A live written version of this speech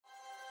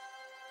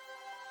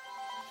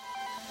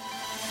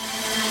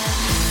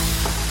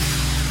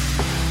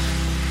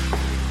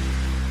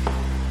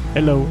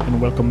Hello and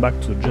welcome back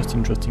to the Just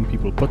Interesting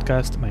People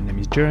podcast. My name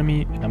is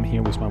Jeremy and I'm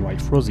here with my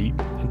wife Rosie,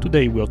 and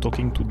today we are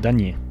talking to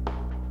Danie.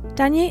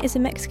 Danie is a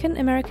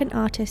Mexican-American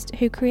artist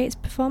who creates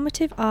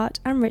performative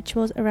art and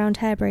rituals around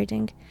hair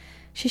braiding.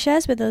 She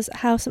shares with us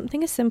how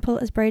something as simple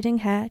as braiding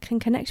hair can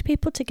connect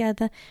people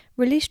together,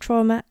 release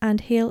trauma and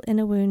heal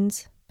inner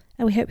wounds.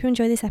 And we hope you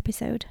enjoy this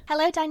episode.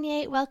 Hello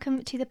Danie,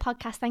 welcome to the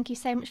podcast. Thank you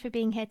so much for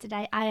being here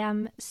today. I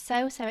am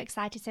so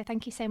excited, so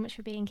thank you so much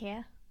for being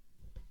here.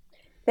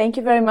 Thank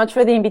you very much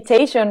for the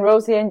invitation,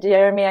 Rosie and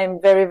Jeremy.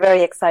 I'm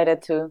very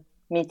excited to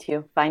meet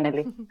you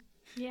finally.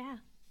 Yeah.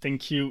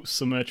 Thank you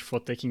so much for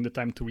taking the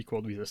time to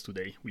record with us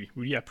today. We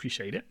really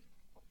appreciate it.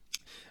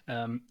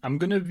 I'm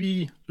going to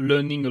be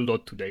learning a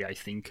lot today, I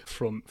think,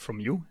 from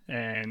you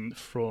and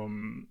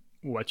from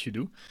what you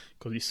do,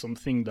 because it's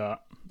something that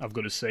I've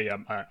got to say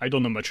I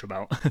don't know much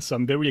about. So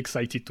I'm very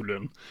excited to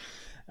learn.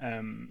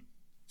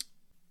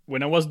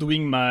 When I was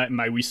doing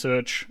my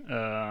research,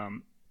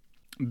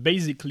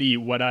 basically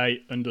what I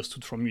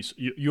understood from you is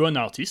you're an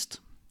artist.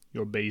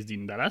 You're based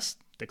in Dallas,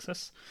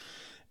 Texas.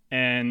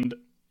 And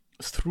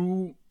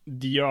through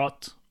the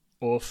art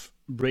of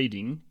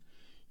braiding,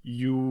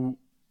 you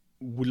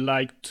would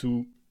like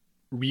to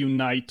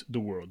reunite the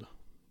world.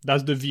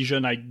 That's the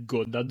vision I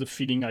got. That's the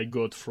feeling I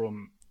got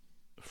from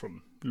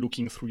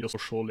looking through your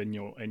social and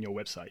your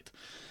website.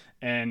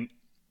 And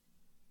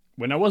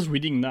when I was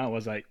reading now, I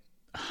was like,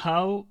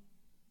 how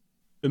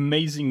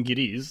amazing it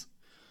is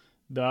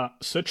that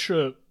such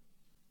a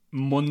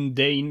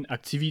mundane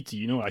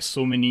activity, like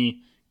so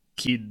many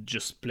kids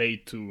just play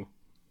to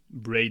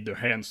braid their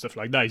hair and stuff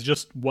like that. It's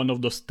just one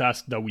of those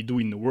tasks that we do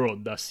in the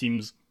world that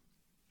seems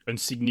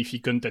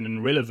insignificant and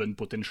irrelevant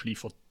potentially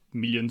for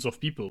millions of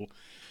people.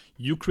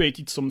 You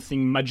created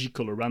something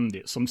magical around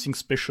it, something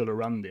special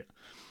around it.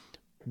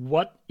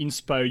 What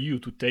inspired you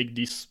to take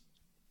this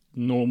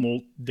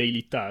normal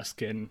daily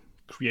task and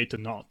create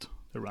an art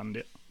around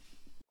it?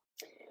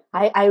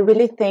 I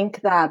really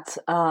think that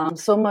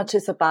so much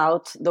is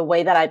about the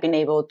way that I've been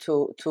able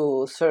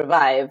to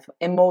survive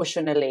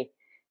emotionally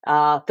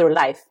through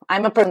life.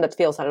 I'm a person that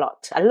feels a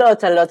lot. And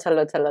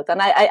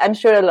I'm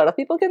sure a lot of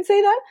people can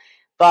say that,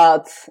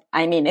 but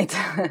I mean it.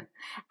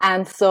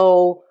 And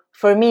so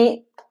for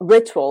me,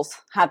 rituals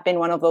have been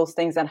one of those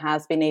things that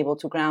has been able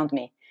to ground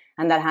me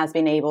and that has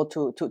been able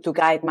to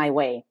guide my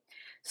way.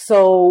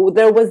 So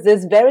there was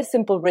this very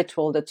simple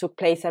ritual that took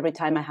place every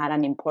time I had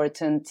an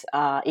important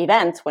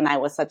event when I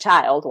was a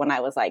child, when I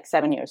was like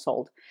 7 years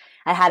old.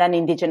 I had an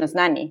indigenous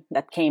nanny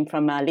that came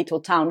from a little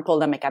town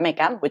called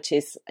Amecameca, which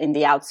is in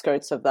the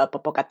outskirts of the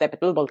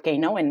Popocatépetl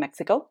volcano in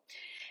Mexico.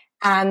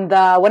 And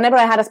whenever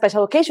I had a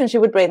special occasion, she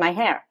would braid my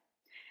hair.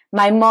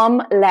 My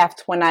mom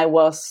left when I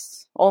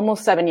was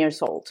almost 7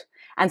 years old.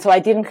 And so I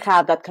didn't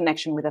have that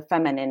connection with the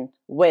feminine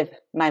with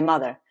my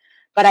mother.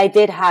 But I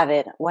did have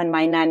it when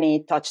my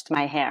nanny touched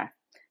my hair.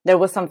 There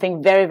was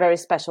something very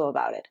special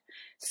about it.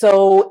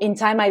 So in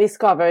time, I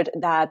discovered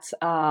that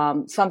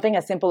something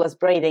as simple as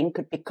braiding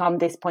could become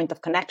this point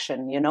of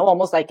connection,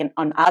 almost like an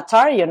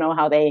avatar,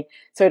 how they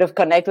sort of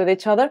connect with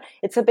each other.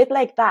 It's a bit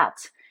like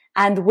that.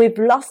 And we've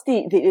lost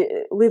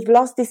we've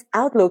lost this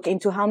outlook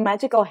into how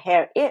magical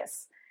hair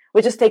is.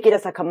 We just take it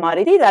as a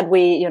commodity that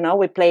we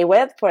play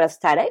with for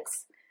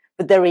aesthetics.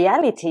 But the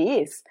reality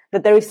is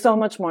that there is so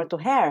much more to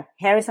hair.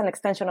 Hair is an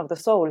extension of the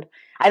soul.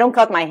 I don't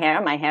cut my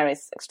hair. My hair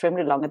is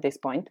extremely long at this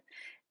point.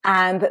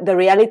 And the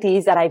reality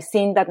is that I've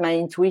seen that my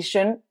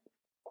intuition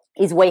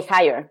is way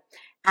higher.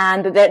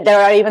 And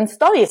there are even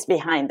studies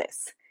behind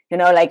this.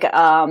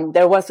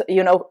 There was,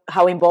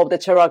 how involved the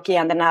Cherokee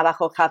and the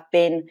Navajo have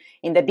been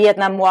in the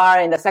Vietnam War,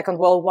 in the Second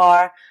World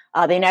War.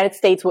 The United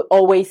States would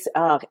always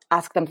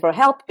ask them for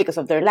help because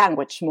of their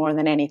language more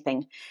than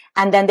anything.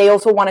 And then they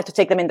also wanted to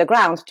take them in the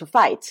ground to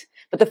fight.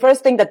 But the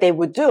first thing that they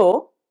would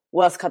do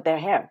was cut their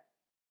hair.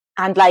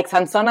 And like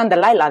Samson and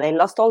Delilah, they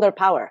lost all their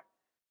power.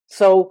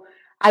 So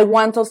I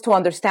want us to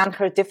understand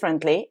her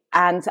differently.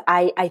 And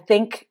I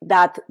think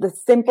that the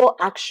simple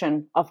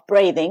action of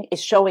braiding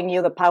is showing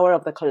you the power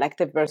of the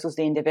collective versus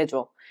the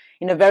individual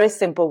in a very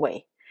simple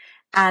way.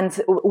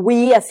 And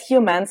we as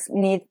humans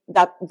need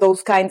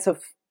those kinds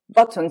of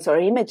buttons or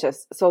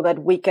images so that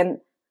we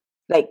can,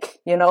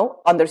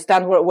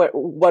 understand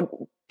what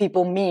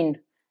people mean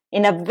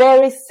in a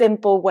very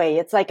simple way.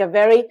 It's like a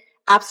very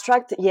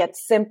abstract yet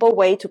simple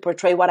way to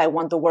portray what I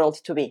want the world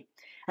to be.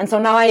 And so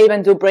now I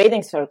even do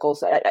braiding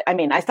circles.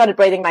 I started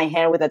braiding my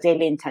hair with a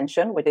daily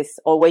intention, which is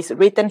always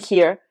written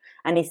here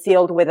and is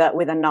sealed with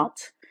a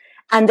knot.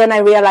 And then I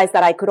realized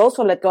that I could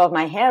also let go of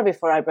my hair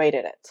before I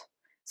braided it.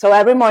 So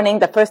every morning,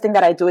 the first thing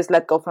that I do is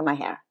let go from my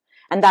hair.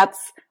 And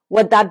that's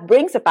what that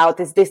brings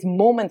about is this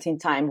moment in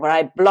time where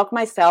I block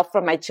myself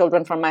from my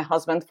children, from my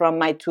husband, from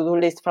my to-do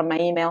list, from my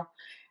email.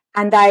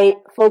 And I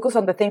focus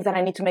on the things that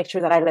I need to make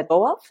sure that I let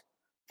go of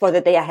for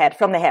the day ahead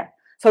from the hair.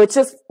 So it's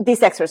just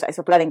this exercise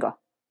of letting go.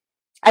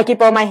 I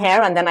keep all my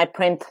hair and then I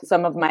print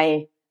some of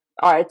my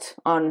art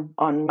on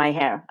my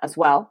hair as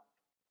well.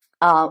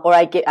 Or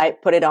I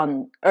put it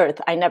on earth.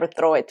 I never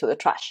throw it to the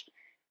trash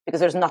because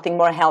there's nothing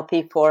more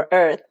healthy for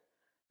earth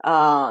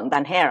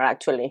than hair,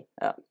 actually,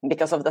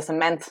 because of the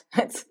cement.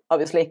 It's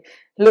obviously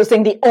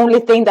losing the only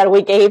thing that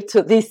we gave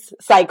to this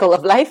cycle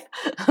of life.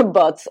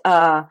 But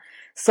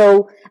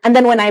and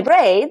then when I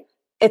braid,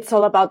 it's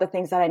all about the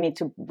things that I need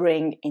to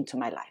bring into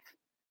my life.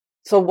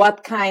 So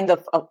what kind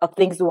of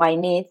things do I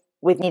need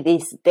with me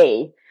this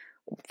day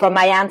from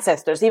my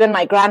ancestors, even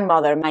my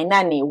grandmother, my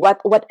nanny?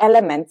 What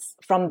elements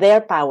from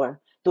their power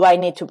do I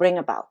need to bring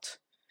about?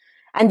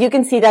 And you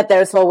can see that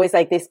there's always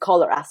like this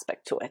color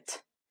aspect to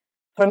it.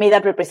 For me,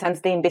 that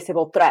represents the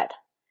invisible thread,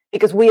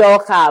 because we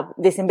all have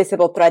this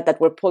invisible thread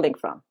that we're pulling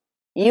from.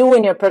 You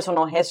in your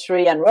personal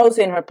history and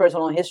Rosie in her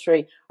personal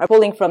history are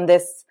pulling from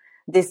this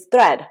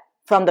thread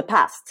from the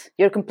past.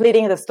 You're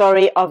completing the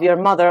story of your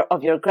mother,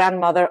 of your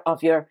grandmother,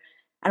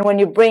 and when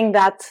you bring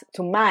that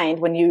to mind,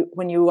 when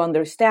you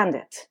understand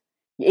it,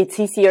 it's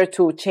easier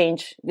to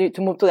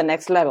move to the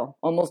next level,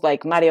 almost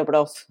like Mario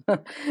Bros.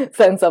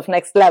 Sense of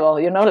next level,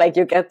 like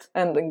you get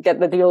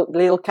the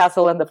little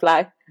castle and the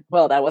flag.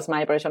 Well, that was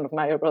my version of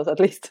Mario Bros. At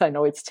least I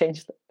know it's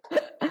changed.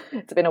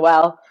 It's been a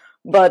while,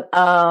 but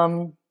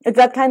it's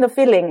that kind of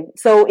feeling.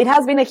 So it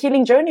has been a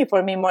healing journey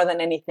for me more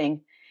than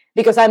anything,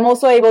 because I'm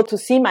also able to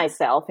see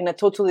myself in a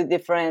totally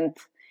different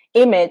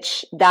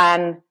image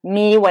than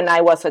me when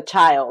I was a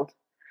child,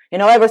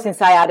 ever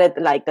since I added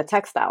like the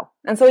textile.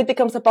 And so it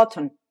becomes a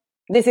button.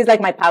 This is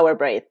like my power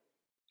braid,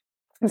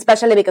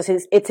 especially because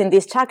it's in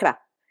this chakra,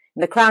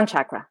 the crown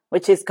chakra,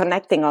 which is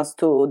connecting us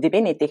to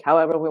divinity,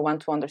 however we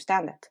want to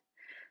understand it.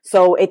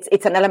 So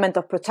it's an element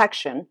of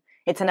protection.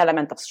 It's an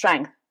element of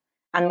strength.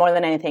 And more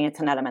than anything,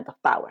 it's an element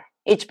of power.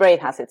 Each braid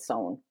has its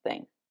own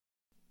thing.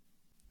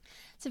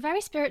 It's a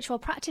very spiritual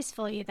practice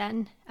for you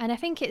then. And I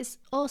think it's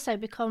also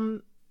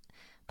become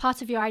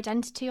part of your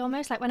identity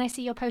almost. Like when I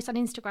see your post on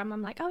Instagram,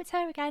 I'm like, oh, it's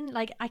her again.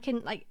 Like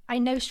I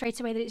know straight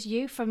away that it's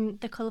you from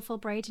the colourful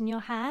braid in your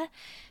hair.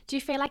 Do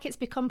you feel like it's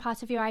become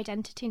part of your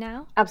identity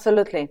now?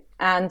 Absolutely.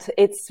 And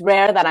it's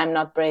rare that I'm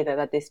not braided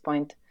at this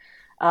point.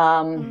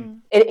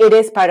 It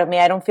is part of me.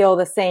 I don't feel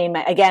the same.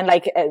 Again,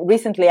 like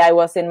recently I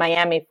was in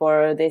Miami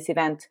for this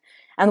event.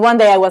 And one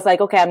day I was like,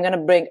 okay, I'm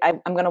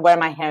going to wear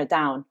my hair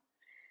down.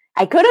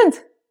 I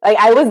couldn't. Like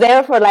I was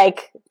there for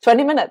like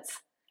 20 minutes.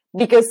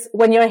 Because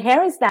when your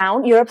hair is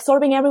down, you're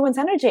absorbing everyone's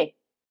energy.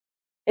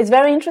 It's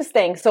very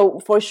interesting.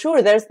 So for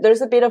sure,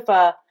 there's a bit of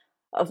a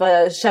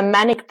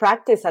shamanic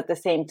practice at the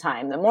same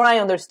time. The more I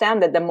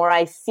understand it, the more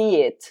I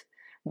see it.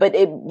 But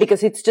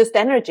because it's just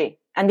energy.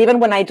 And even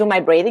when I do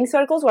my braiding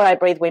circles where I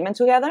braid women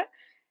together,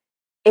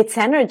 it's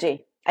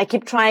energy. I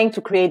keep trying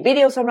to create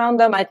videos around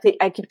them.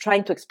 I keep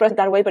trying to express it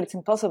that way, but it's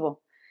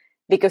impossible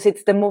because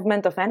it's the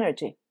movement of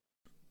energy.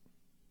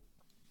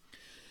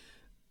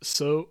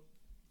 So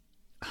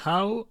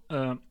how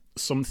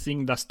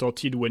something that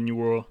started when you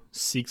were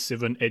 6,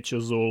 7, 8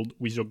 years old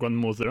with your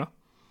grandmother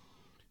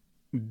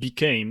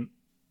became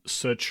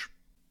such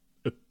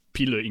a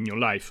pillar in your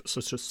life,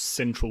 such a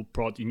central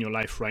part in your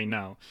life right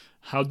now?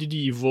 How did it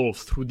evolve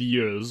through the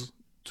years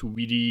to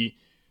really,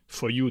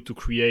 for you to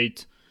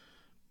create,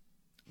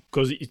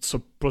 because it's a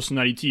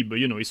personality, but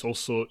it's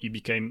also, it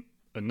became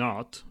an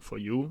art for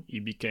you,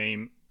 it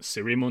became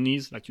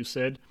ceremonies, like you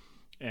said,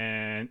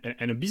 and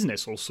a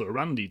business also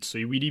around it. So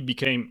it really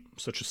became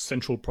such a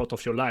central part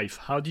of your life.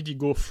 How did it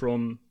go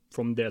from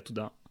there to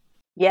that?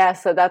 Yeah,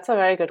 so that's a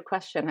very good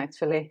question,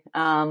 actually.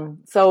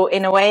 So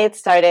in a way it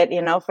started,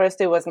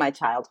 first it was my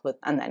childhood,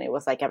 and then it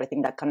was like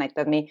everything that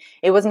connected me.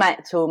 It was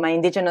to my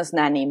indigenous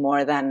nanny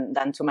more than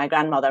to my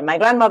grandmother. My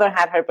grandmother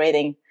had her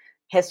braiding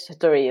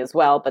history as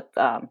well, but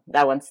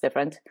that one's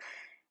different,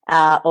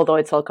 although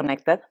it's all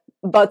connected.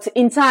 But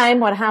in time,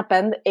 what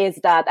happened is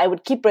that I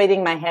would keep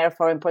braiding my hair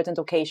for important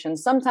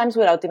occasions, sometimes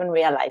without even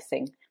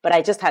realizing. But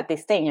I just had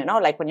this thing,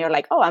 like when you're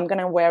like, oh, I'm going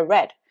to wear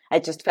red. I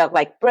just felt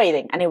like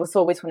braiding. And it was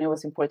always when it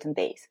was important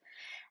days.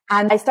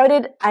 And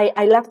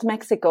I left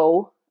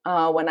Mexico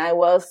when I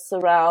was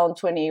around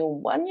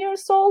 21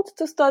 years old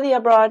to study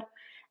abroad.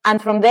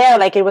 And from there,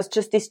 like it was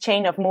just this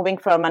chain of moving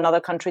from another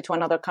country to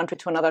another country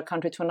to another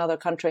country to another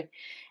country.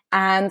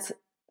 And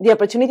the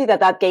opportunity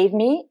that gave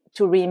me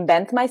to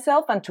reinvent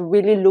myself and to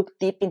really look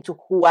deep into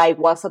who I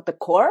was at the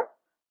core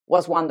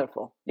was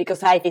wonderful,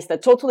 because I faced a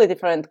totally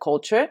different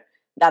culture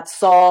that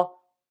saw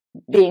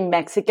being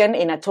Mexican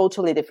in a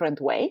totally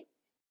different way.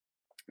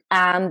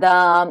 And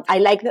I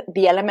like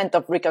the element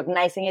of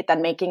recognizing it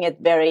and making it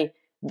very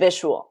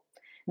visual.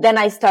 Then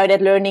I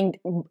started learning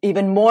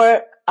even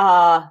more.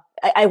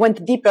 I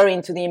went deeper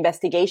into the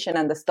investigation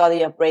and the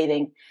study of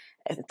braiding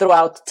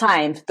throughout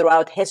time,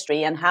 throughout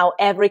history, and how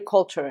every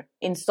culture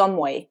in some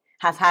way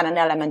has had an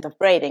element of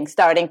braiding,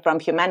 starting from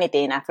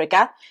humanity in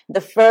Africa.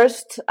 The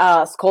first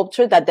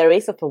sculpture that there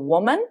is of a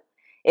woman,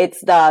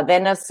 it's the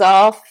Venus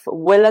of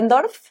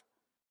Willendorf,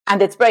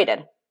 and it's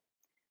braided.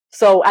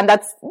 So, and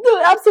that's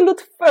the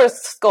absolute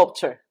first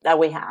sculpture that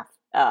we have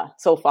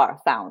so far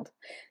found.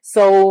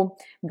 So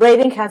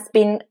braiding has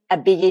been a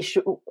big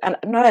issue, and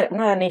not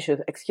an issue,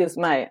 excuse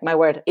my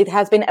word. It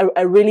has been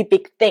a really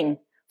big thing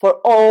for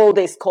all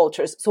these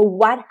cultures. So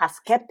what has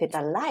kept it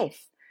alive?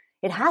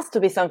 It has to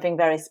be something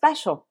very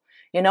special.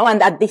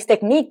 and that this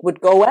technique would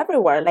go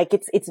everywhere. Like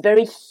it's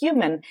very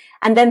human.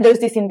 And then there's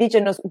this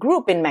indigenous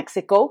group in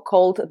Mexico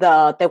called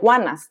the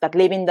Tehuanas that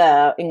live in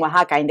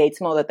Oaxaca, in the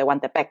Istmo de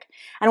Tehuantepec.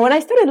 And when I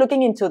started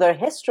looking into their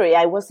history,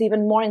 I was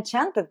even more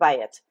enchanted by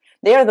it.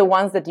 They are the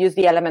ones that use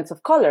the elements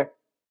of color.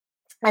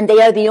 And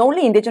they are the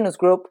only indigenous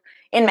group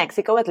in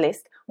Mexico, at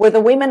least, where the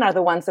women are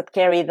the ones that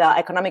carry the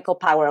economical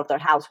power of their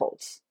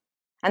households.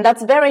 And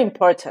that's very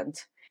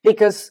important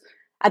because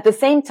at the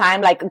same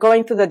time, like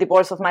going through the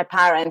divorce of my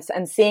parents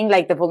and seeing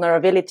like the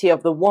vulnerability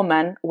of the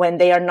woman when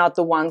they are not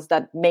the ones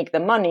that make the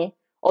money,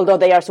 although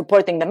they are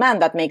supporting the man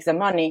that makes the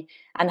money,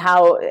 and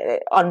how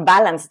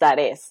unbalanced that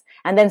is.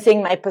 And then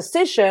seeing my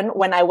position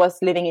when I was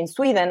living in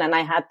Sweden and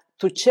I had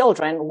 2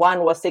 children.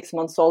 One was 6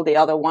 months old. The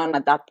other one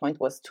at that point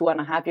was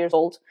 2.5 years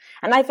old.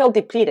 And I felt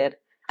depleted.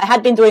 I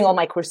had been doing all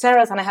my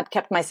Coursera's and I had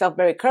kept myself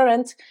very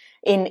current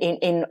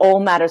in all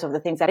matters of the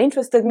things that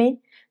interested me.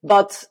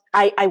 But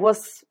I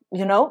was,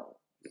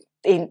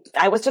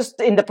 I was just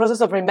in the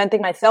process of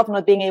reinventing myself,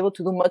 not being able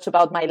to do much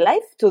about my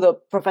life to the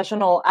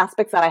professional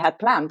aspects that I had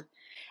planned.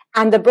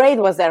 And the braid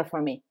was there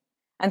for me.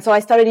 And so I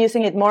started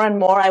using it more and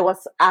more. I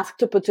was asked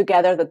to put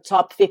together the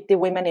top 50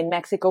 women in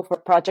Mexico for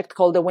a project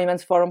called the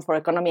Women's Forum for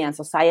Economy and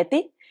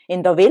Society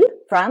in Deauville,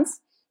 France.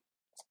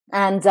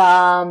 And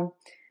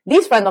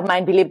this friend of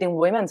mine believed in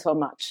women so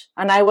much.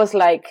 And I was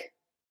like,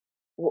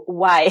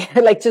 why?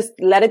 Like, just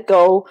let it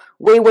go.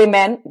 We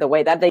women, the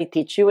way that they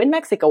teach you in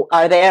Mexico,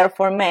 are there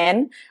for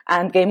men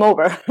and game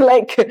over.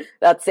 Like,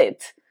 that's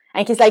it.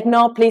 And he's like,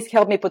 no, please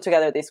help me put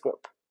together this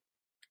group.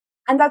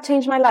 And that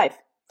changed my life.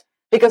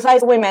 Because I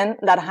saw women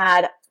that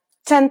had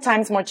 10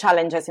 times more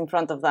challenges in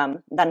front of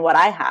them than what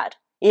I had,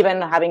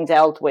 even having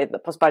dealt with the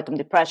postpartum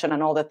depression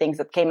and all the things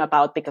that came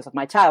about because of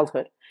my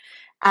childhood.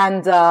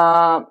 And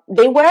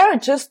they were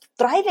just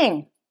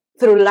thriving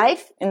through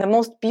life in the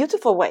most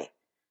beautiful way.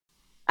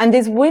 And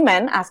these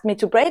women asked me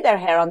to braid their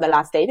hair on the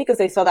last day because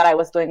they saw that I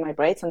was doing my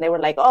braids, and they were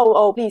like,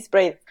 oh, please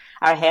braid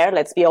our hair.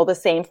 Let's be all the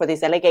same for this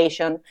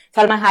delegation.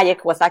 Salma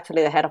Hayek was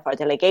actually the head of our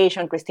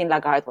delegation. Christine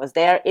Lagarde was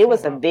there. It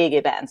was a big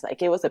event.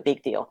 Like, it was a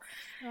big deal.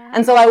 Wow.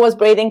 And so I was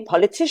braiding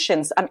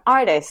politicians and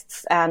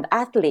artists and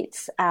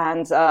athletes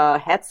and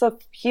heads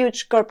of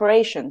huge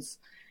corporations.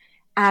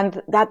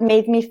 And that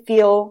made me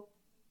feel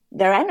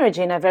their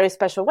energy in a very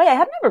special way. I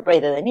had never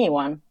braided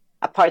anyone,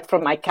 apart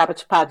from my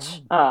Cabbage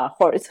Patch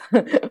horse,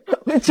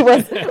 which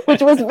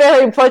was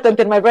very important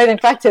in my braiding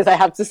practice, I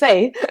have to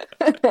say.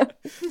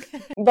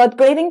 But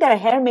braiding their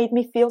hair made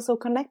me feel so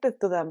connected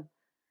to them.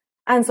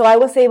 And so I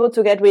was able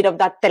to get rid of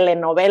that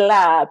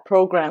telenovela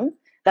program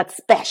that,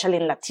 especially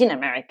in Latin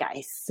America,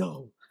 is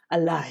so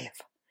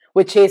alive,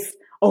 which is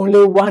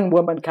only one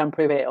woman can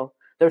prevail.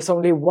 There's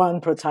only one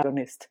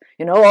protagonist.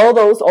 All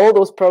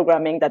those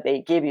programming that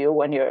they give you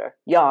when you're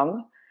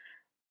young.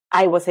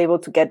 I was able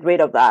to get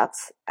rid of that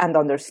and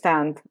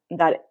understand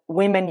that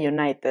women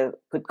united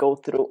could go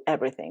through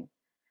everything.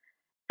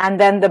 And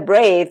then the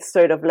braids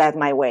sort of led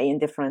my way in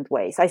different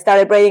ways. I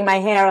started braiding my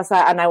hair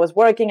and I was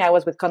working. I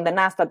was with Condé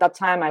Nast at that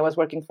time. I was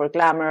working for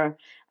Glamour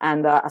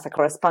and as a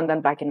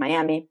correspondent back in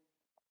Miami.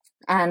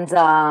 And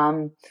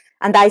I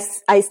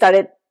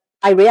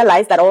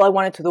realized that all I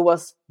wanted to do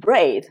was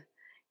braid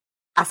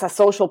as a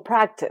social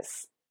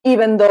practice.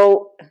 Even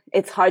though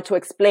it's hard to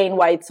explain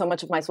why it's so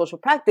much of my social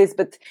practice,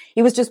 but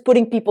it was just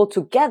putting people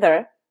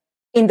together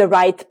in the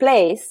right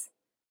place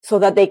so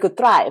that they could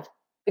thrive.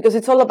 Because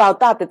it's all about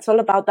that. It's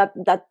all about that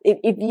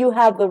if you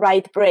have the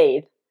right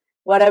braid,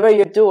 whatever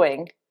you're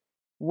doing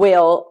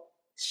will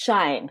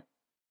shine.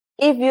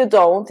 If you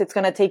don't, it's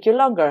going to take you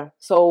longer.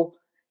 So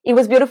it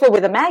was beautiful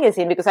with the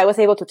magazine because I was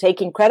able to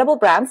take incredible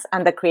brands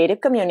and the creative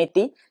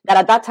community that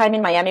at that time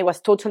in Miami was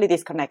totally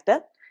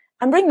disconnected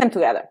and bring them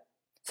together.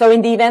 So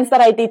in the events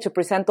that I did to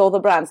present all the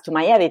brands to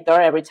my editor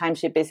every time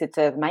she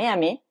visited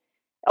Miami,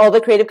 all the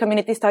creative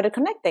community started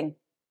connecting.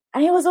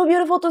 And it was so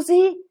beautiful to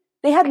see.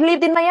 They had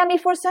lived in Miami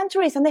for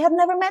centuries and they had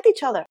never met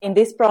each other. In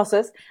this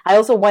process, I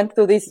also went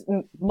through this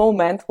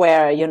moment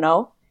where,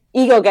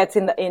 ego gets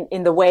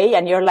in the way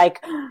and you're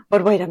like,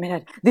 but wait a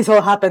minute, this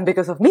all happened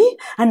because of me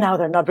and now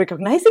they're not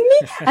recognizing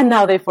me and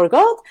now they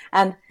forgot.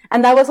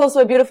 And that was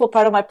also a beautiful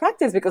part of my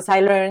practice because I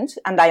learned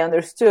and I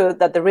understood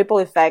that the ripple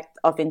effect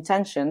of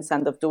intentions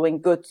and of doing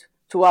good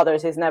to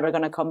others is never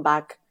going to come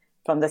back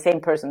from the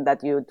same person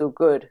that you do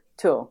good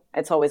to.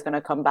 It's always going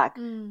to come back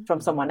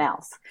from someone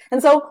else.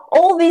 And so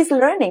all these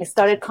learnings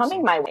started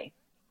coming my way.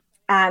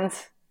 And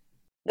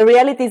the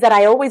reality is that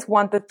I always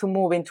wanted to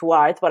move into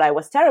art, but I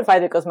was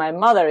terrified because my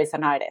mother is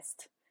an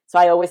artist. So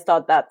I always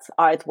thought that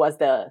art was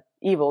the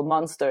evil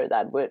monster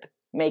that would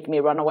make me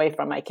run away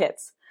from my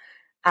kids.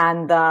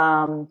 And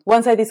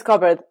once I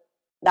discovered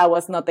that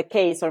was not the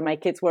case or my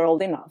kids were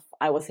old enough,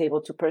 I was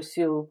able to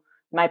pursue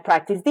my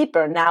practice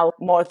deeper, now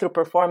more through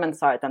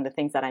performance art and the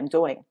things that I'm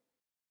doing.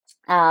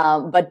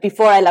 But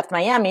before I left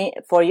Miami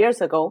 4 years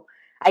ago,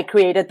 I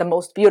created the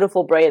most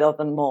beautiful braid of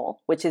them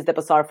all, which is the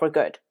Bazaar for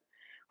Good,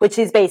 which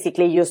is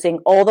basically using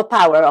all the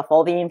power of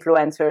all the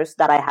influencers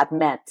that I had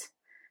met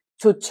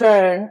to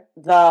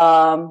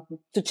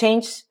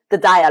change the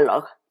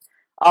dialogue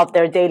of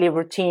their daily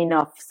routine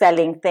of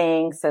selling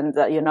things and,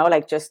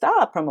 like just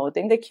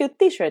promoting the cute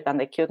t-shirt and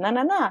the cute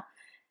na.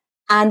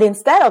 And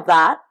instead of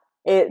that,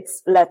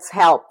 it's let's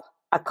help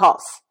a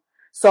cause.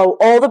 So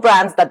all the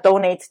brands that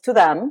donate to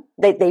them,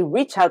 they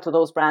reach out to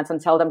those brands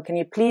and tell them, can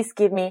you please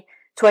give me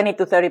 20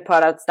 to 30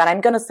 products that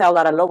I'm going to sell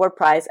at a lower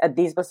price at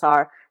this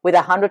bazaar with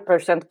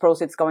 100%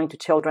 proceeds going to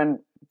children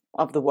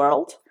of the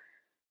world?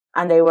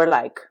 And they were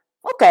like,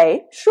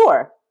 okay,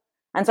 sure.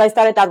 And so I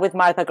started that with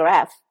Martha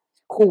Graf,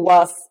 who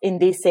was in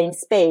this same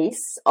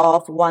space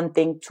of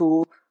wanting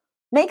to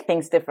make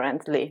things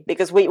differently,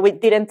 because we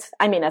didn't,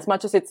 as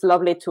much as it's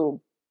lovely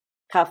to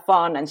have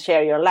fun and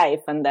share your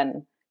life and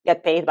then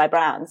get paid by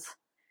brands,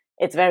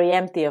 it's very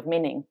empty of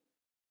meaning.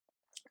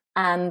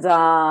 And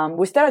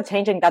we started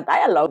changing that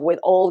dialogue with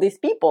all these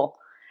people.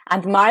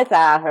 And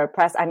Martha, her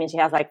press, she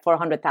has like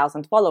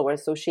 400,000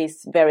 followers, so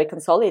she's very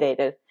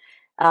consolidated.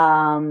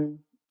 And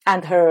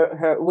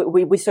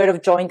we sort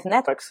of joined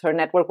networks. Her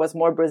network was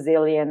more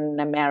Brazilian,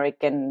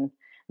 American.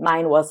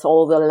 Mine was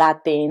all the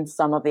Latins,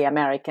 some of the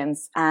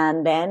Americans.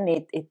 And then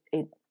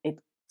it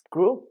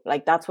grew.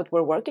 Like, that's what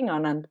we're working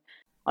on. And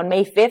on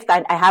May 5th,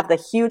 I have the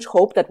huge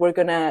hope that we're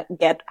going to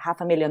get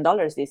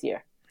 $500,000 this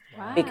year.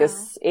 Wow.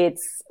 Because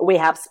we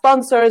have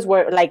sponsors.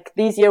 We're like,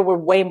 this year we're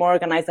way more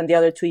organized than the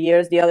other 2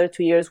 years. The other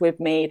 2 years we've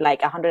made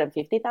like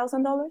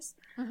 $150,000,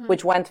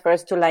 which went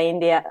first to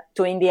India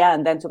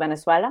and then to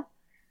Venezuela.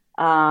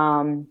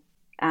 And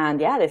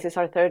yeah, this is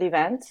our third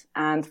event.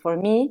 And for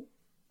me,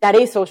 that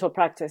is social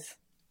practice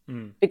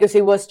because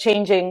it was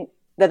changing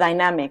the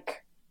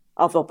dynamic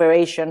of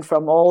operation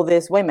from all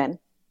these women.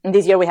 And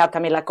this year we have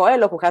Camila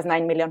Coelho, who has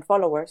 9 million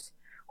followers,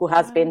 who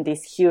has been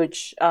this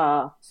huge,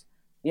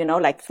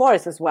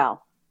 force as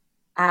well.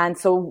 And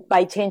so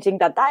by changing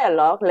that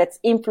dialogue, let's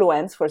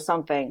influence for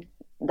something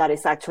that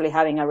is actually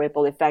having a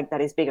ripple effect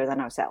that is bigger than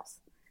ourselves.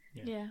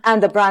 Yeah.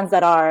 And the brands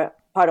that are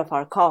part of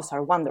our cause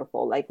are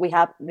wonderful. Like we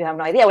have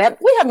no idea. We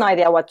have no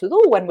idea what to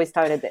do when we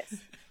started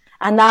this.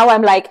 And now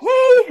I'm like,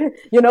 hey,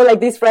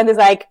 this friend is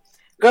like,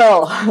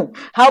 girl,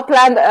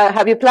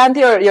 have you planned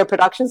your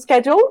production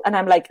schedule? And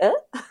I'm like,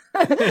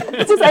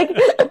 She's like,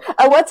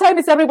 at what time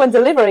is everyone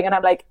delivering? And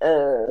I'm like,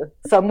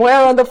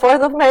 somewhere on the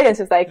 4th of May. And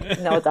she's like,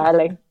 no,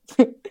 darling.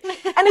 And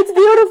it's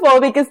beautiful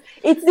because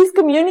it's this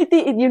community,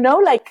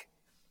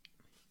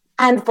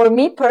 and for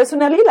me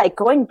personally, like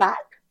going back,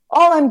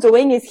 all I'm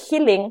doing is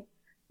healing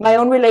my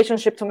own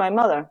relationship to my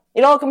mother.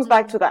 It all comes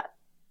back to that.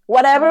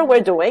 Whatever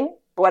we're doing,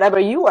 whatever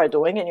you are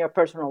doing in your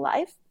personal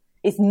life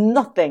is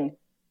nothing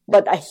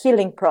but a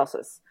healing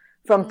process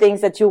from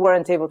things that you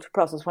weren't able to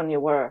process when you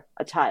were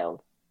a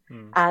child.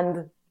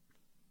 And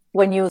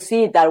when you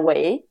see it that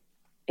way,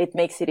 it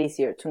makes it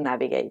easier to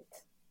navigate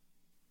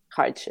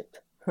hardship.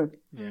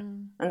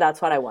 And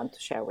that's what I want to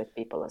share with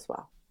people as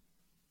well.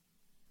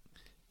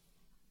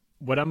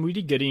 What I'm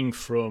really getting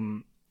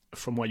from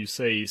what you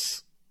say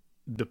is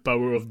the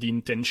power of the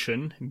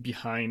intention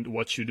behind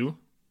what you do.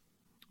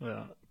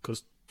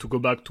 Because to go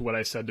back to what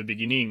I said at the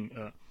beginning,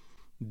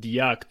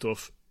 the act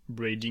of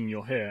braiding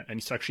your hair,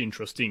 and it's actually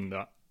interesting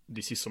that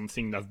this is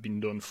something that's been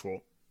done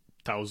for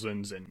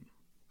thousands and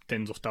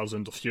tens of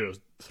thousands of years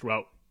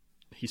throughout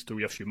the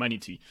history of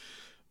humanity,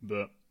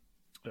 but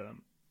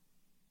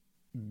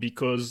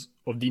because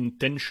of the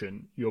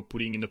intention you're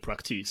putting in the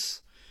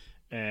practice,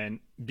 and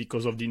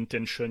because of the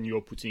intention you're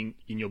putting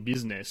in your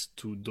business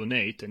to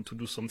donate and to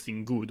do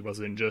something good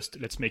rather than just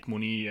let's make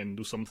money and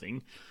do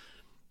something,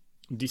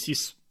 this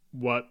is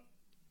what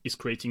is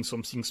creating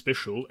something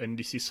special, and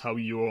this is how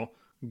you're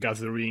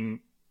gathering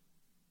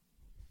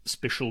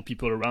special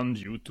people around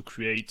you to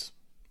create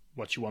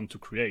what you want to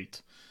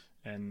create.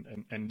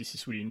 And this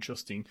is really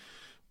interesting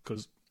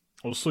because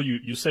also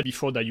you said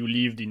before that you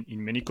lived in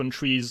many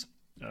countries,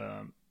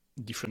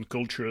 different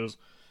cultures,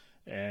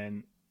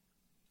 and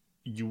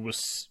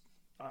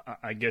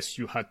I guess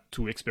you had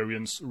to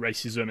experience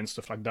racism and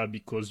stuff like that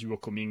because you were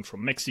coming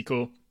from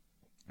Mexico.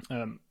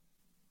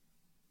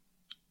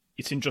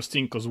 It's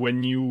interesting because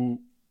when you're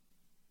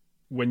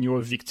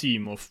a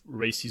victim of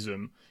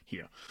racism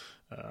here,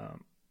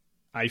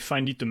 I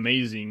find it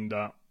amazing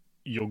that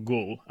your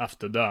goal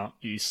after that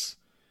is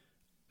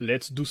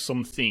let's do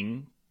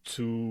something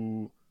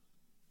to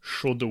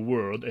show the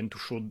world and to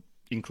show,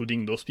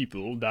 including those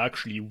people, that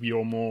actually we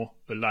are more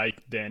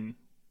alike than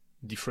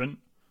different.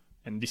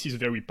 And this is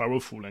very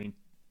powerful, and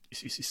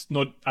it's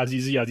not as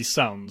easy as it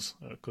sounds,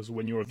 because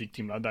when you're a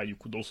victim like that, you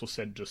could also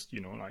say just,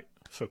 like,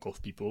 fuck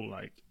off people,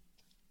 like,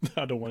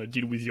 I don't want to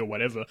deal with you or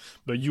whatever.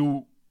 But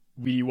you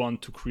really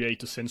want to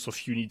create a sense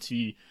of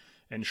unity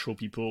and show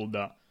people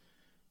that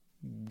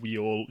we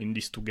all in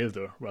this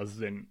together, rather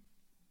than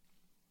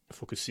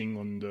focusing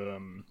on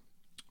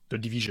the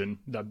division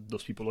that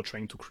those people are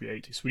trying to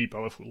create. It's really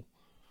powerful.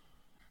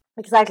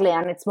 Exactly,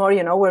 and it's more,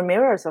 we're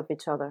mirrors of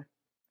each other,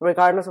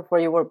 regardless of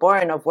where you were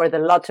born, of where the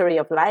lottery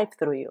of life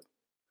threw you.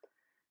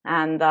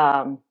 And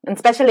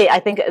especially, I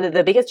think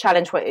the biggest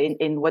challenge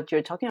in what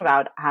you're talking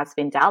about has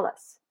been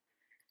Dallas.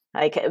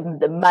 Like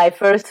my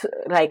first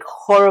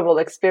horrible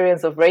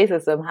experience of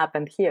racism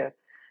happened here.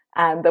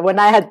 And when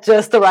I had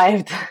just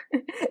arrived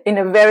in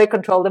a very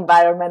controlled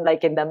environment,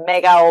 like in the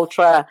mega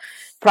ultra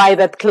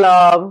private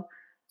club,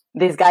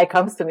 this guy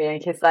comes to me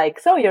and he's like,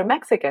 "So you're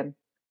Mexican?"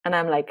 And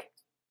I'm like,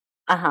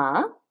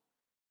 "Uh-huh.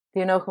 Do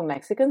you know who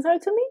Mexicans are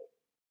to me?"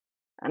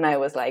 And I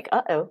was like,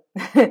 "Uh-oh."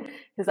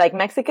 He's like,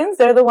 "Mexicans,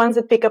 they're the ones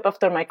that pick up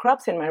after my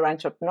crops in my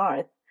ranch up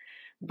north.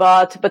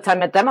 But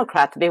I'm a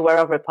Democrat. Beware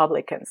of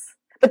Republicans.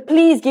 But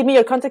please give me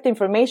your contact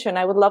information.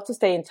 I would love to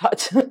stay in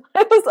touch."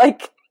 I was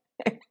like,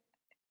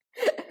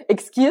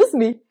 "Excuse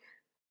me?"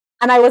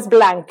 And I was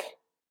blank.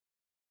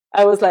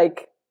 I was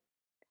like,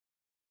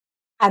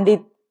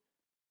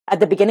 at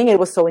the beginning, it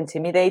was so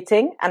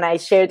intimidating. And I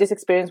shared this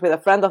experience with a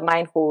friend of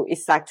mine who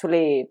is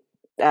actually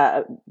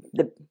a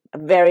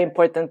very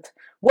important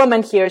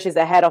woman here. She's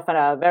the head of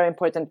a very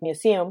important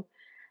museum.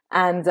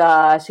 And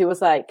she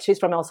was like, she's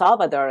from El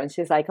Salvador. And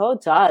she's like, "Oh,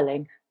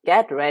 darling,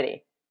 get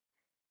ready."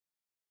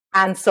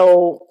 And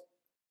so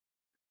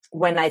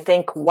when I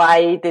think,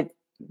 why did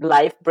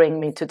life bring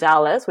me to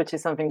Dallas, which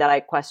is something that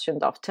I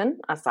questioned often,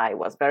 as I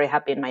was very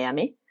happy in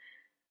Miami,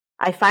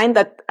 I find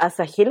that as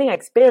a healing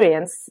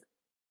experience,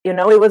 it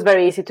was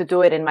very easy to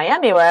do it in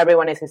Miami where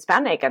everyone is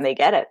Hispanic and they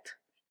get it.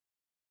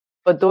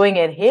 But doing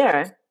it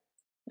here,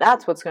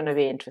 that's what's going to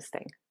be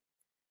interesting.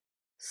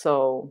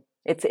 So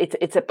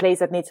it's a place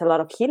that needs a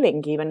lot of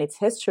healing, given its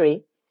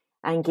history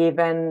and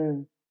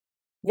given,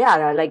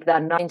 like the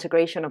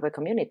non-integration of the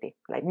community.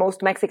 Like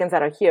most Mexicans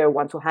that are here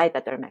want to hide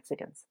that they're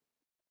Mexicans.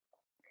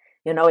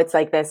 It's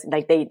like this,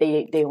 like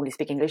they only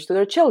speak English to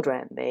their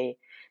children. They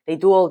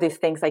do all these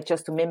things like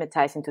just to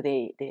mimetize into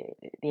the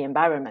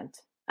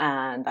environment.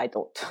 And I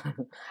don't.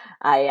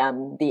 I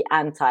am the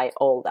anti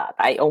all that.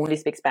 I only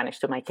speak Spanish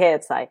to my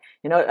kids.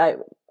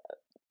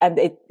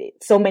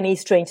 So many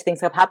strange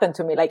things have happened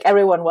to me. Like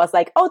everyone was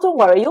like, "Oh, don't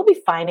worry, you'll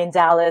be fine in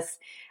Dallas.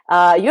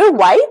 You're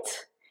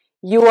white.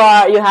 You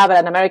have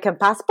an American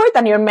passport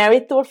and you're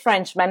married to a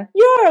Frenchman.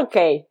 You're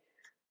okay."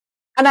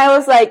 And I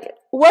was like,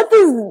 what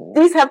does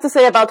this have to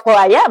say about who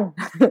I am?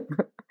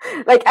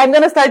 Like, I'm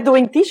going to start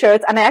doing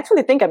t-shirts, and I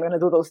actually think I'm going to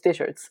do those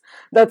t-shirts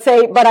that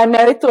say, "But I'm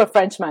married to a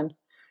Frenchman."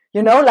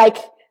 Like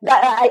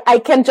that, I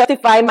can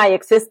justify my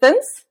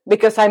existence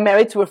because I'm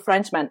married to a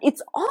Frenchman.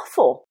 It's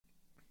awful.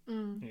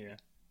 Yeah.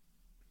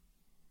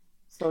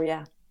 So,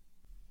 yeah.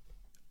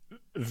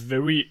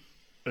 Very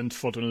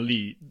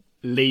unfortunately,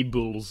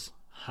 labels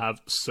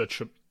have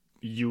such a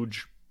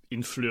huge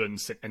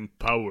influence and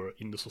power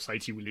in the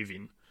society we live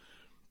in.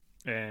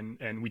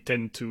 And we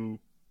tend to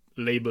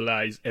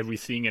labelize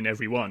everything and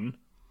everyone,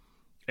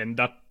 and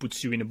that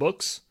puts you in a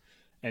box.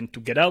 And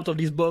to get out of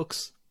this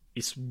box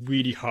is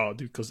really hard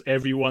because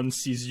everyone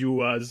sees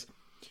you as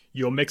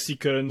you're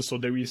Mexican, so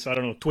there is,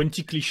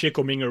 20 cliché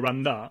coming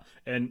around that,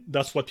 and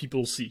that's what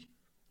people see.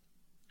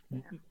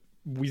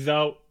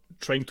 Without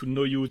trying to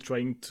know you,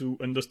 trying to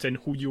understand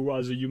who you are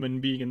as a human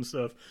being and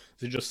stuff,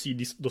 they just see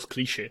those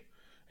cliché.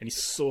 And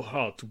it's so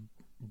hard to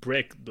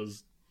break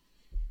those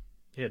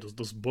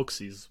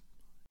boxes.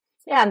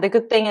 Yeah, and the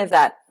good thing is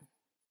that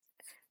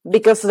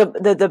because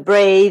the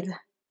braid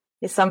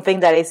is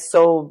something that is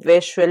so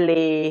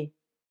visually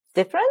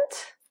different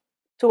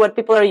to what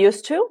people are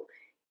used to,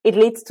 it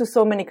leads to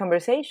so many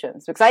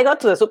conversations. Because I go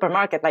to the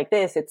supermarket like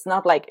this, it's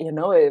not like,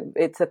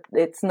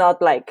 it's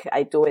not like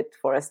I do it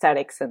for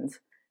aesthetics and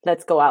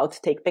let's go out,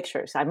 take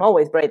pictures. I'm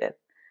always braided.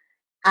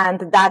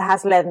 And that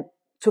has led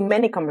to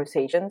many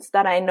conversations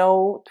that I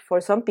know for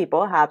some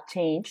people have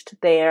changed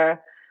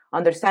their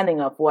understanding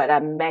of what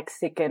a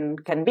Mexican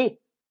can be.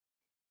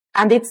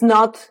 And it's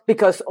not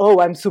because,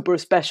 "Oh, I'm super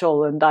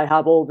special and I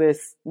have all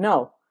this."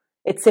 No,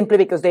 it's simply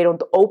because they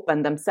don't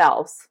open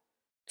themselves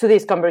to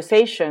these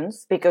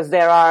conversations because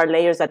there are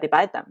layers that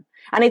divide them.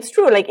 And it's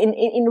true, like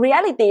in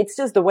reality, it's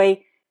just the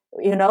way,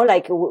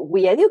 like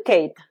we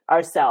educate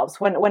ourselves.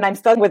 When I'm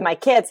studying with my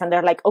kids and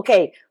they're like,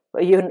 "Okay,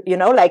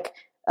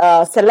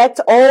 select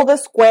all the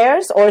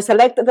squares or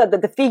select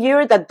the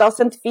figure that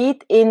doesn't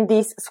fit in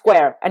this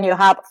square." And you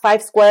have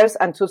 5 squares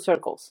and 2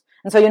 circles.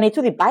 And so you need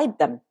to divide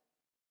them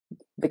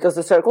because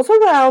the circles are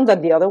round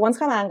and the other ones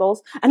have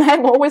angles. And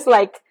I'm always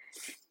like,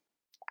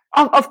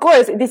 of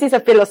course, this is a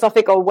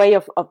philosophical way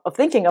of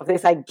thinking of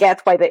this. I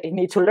get why they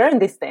need to learn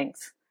these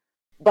things.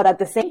 But at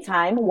the same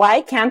time,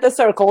 why can't the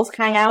circles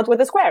hang out with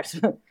the squares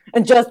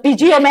and just be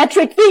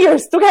geometric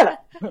figures together?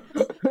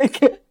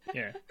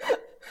 Yeah.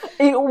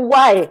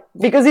 Why?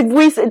 Because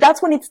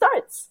that's when it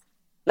starts.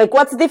 Like,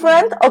 what's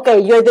different? Okay,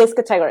 you're this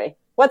category.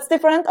 What's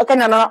different? Okay,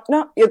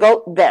 no, you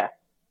go there.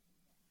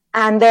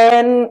 And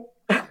then,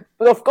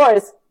 of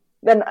course,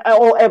 then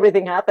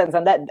everything happens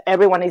and that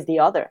everyone is the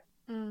other.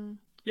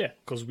 Yeah,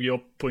 because we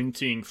are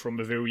pointing from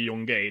a very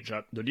young age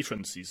at the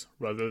differences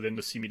rather than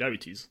the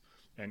similarities.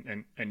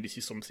 And this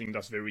is something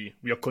that's we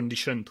are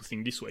conditioned to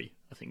think this way,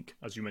 I think,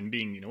 as human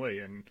beings in a way.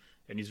 And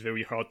it's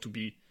very hard to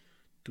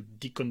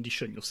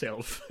decondition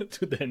yourself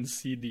to then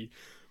see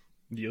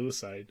the other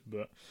side.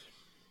 But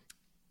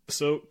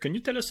so can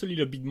you tell us a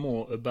little bit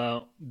more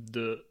about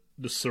the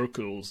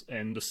circles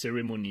and the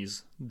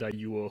ceremonies that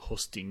you are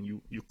hosting?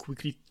 You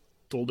quickly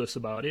told us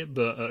about it,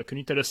 but can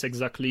you tell us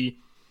exactly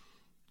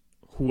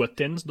who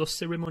attends those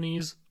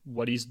ceremonies,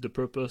 what is the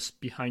purpose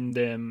behind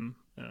them?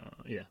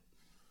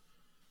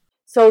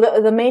 So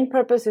the main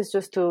purpose is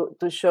just to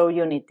show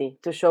unity,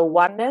 to show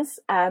oneness,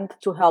 and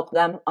to help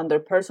them on their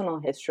personal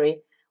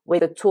history with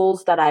the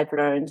tools that I've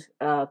learned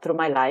through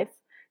my life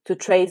to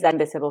trace that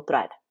invisible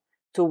thread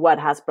to what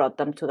has brought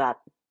them to that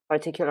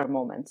particular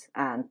moment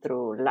and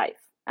through life.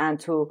 And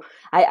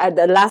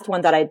the last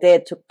one that I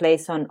did took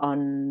place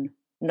on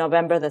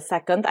November the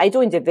 2nd. I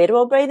do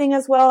individual braiding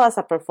as well as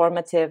a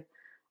performative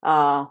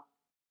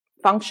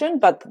function,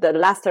 but the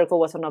last circle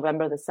was on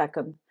November the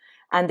 2nd.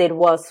 And it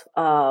was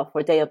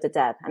for Day of the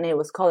Dead. And it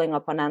was calling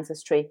upon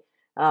ancestry,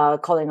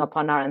 calling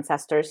upon our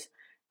ancestors,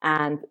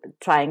 and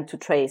trying to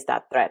trace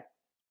that thread.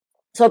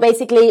 So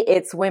basically,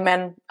 it's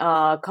women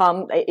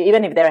come,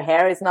 even if their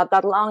hair is not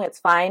that long, it's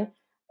fine.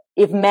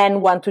 If men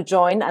want to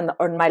join, and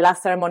on my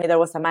last ceremony, there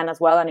was a man as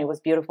well, and it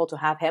was beautiful to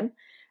have him.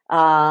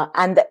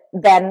 And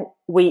then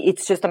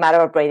it's just a matter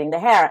of braiding the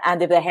hair.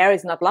 And if the hair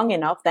is not long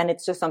enough, then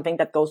it's just something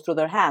that goes through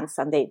their hands,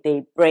 and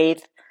they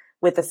braid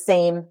with the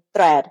same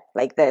thread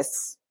like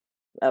this.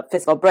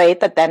 Physical braid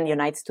that then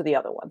unites to the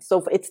other one.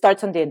 So it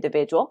starts on the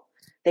individual.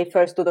 They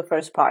first do the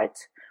first part.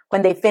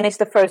 When they finish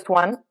the first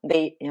one,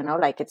 they,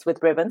 like it's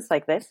with ribbons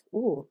like this.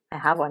 Ooh, I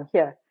have one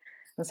here.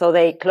 And so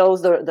they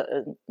close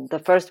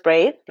the first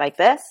braid like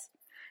this.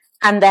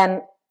 And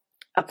then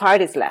a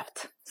part is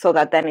left so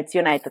that then it's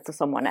united to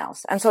someone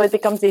else. And so it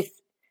becomes this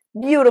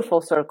beautiful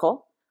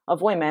circle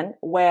of women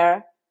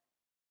where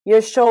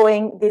you're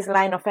showing this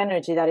line of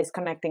energy that is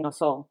connecting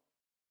us all.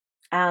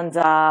 And,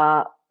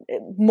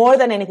 more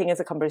than anything is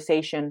a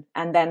conversation,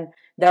 and then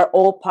they're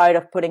all part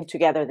of putting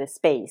together this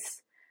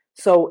space.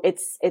 So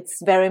it's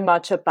very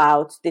much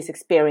about this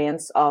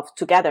experience of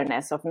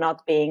togetherness, of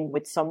not being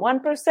with someone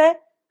per se.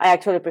 I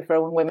actually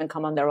prefer when women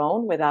come on their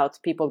own without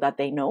people that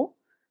they know,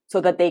 so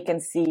that they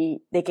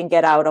can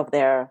get out of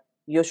their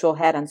usual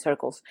head and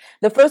circles.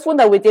 The first one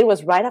that we did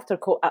was right after,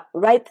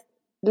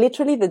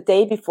 literally the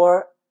day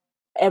before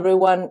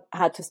everyone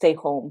had to stay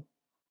home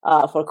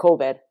for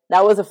COVID.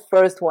 That was the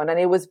first one, and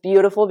it was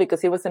beautiful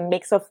because it was a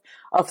mix of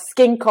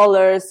skin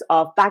colors,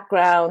 of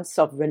backgrounds,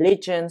 of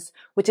religions,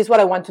 which is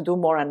what I want to do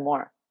more and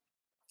more.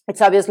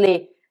 It's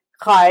obviously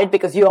hard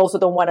because you also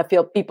don't want to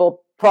feel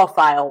people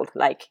profiled,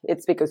 like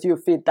it's because you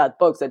fit that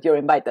box that you're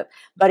invited.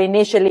 But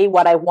initially,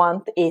 what I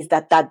want is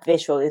that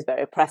visual is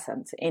very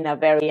present in a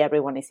very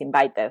everyone is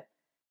invited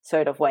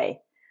sort of way.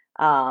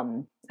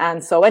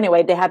 And so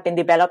anyway, they have been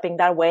developing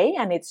that way,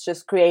 and it's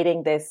just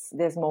creating this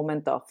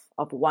moment of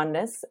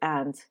oneness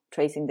and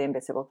tracing the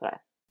invisible thread.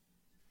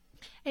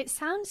 It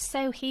sounds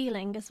so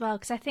healing as well,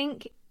 because I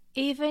think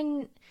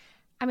I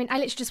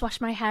literally just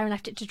washed my hair and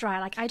left it to dry.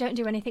 Like, I don't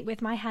do anything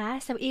with my hair.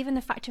 So even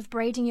the fact of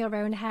braiding your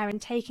own hair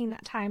and taking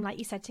that time, like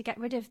you said, to get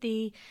rid of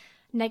the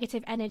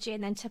negative energy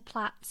and then to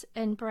plait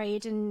and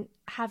braid and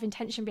have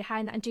intention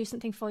behind that and do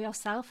something for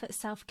yourself, that's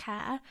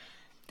self-care.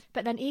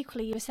 But then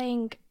equally, you were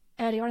saying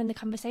earlier on in the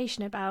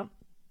conversation about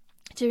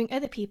doing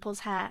other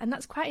people's hair, and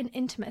that's quite an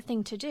intimate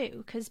thing to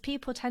do, because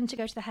people tend to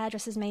go to the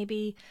hairdressers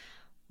maybe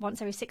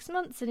once every 6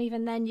 months, and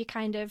even then you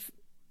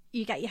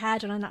get your hair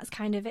done and that's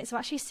kind of it. So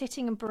actually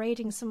sitting and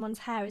braiding someone's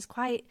hair is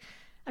quite,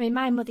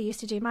 my mother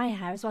used to do my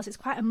hair as well, so it's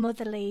quite a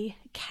motherly,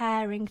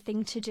 caring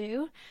thing to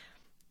do.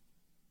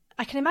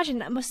 I can imagine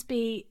that must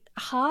be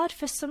hard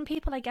for some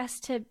people, I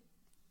guess, to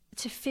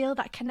feel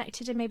that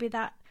connected and maybe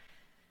that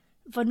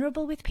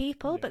vulnerable with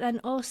people, but then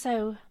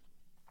also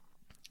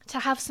to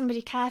have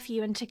somebody care for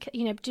you and to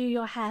do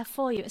your hair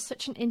for you. It's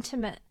such an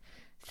intimate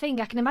thing.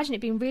 I can imagine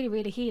it being really,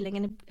 really healing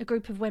in a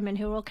group of women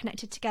who are all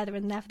connected together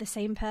and there for the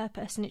same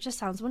purpose, and it just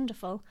sounds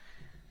wonderful.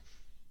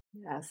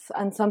 Yes,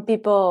 and some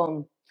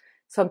people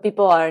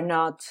are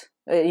not,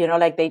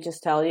 like they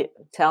just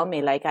tell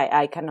me like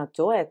I cannot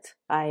do it.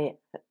 I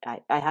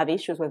have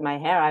issues with my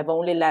hair.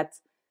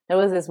 There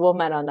was this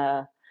woman on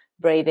a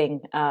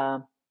braiding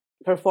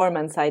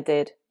performance I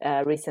did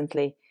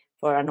recently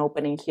for an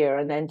opening here.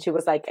 And then she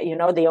was like,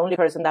 the only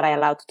person that I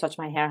allowed to touch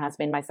my hair has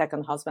been my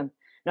second husband,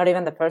 not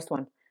even the first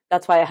one.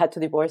 That's why I had to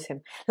divorce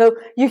him. So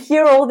you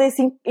hear all these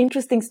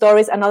interesting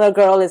stories. Another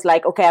girl is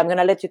like, okay, I'm going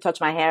to let you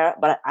touch my hair,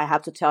 but I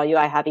have to tell you,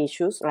 I have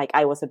issues. Like,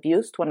 I was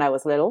abused when I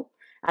was little.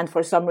 And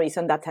for some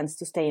reason that tends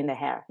to stay in the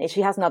hair. And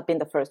she has not been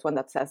the first one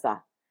that says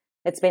that.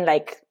 It's been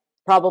like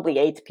probably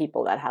 8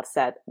 people that have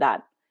said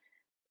that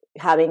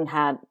having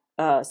had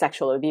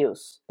sexual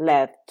abuse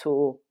led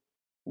to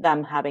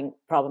them having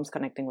problems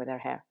connecting with their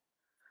hair.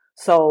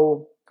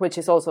 So, which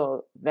is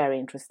also very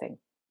interesting.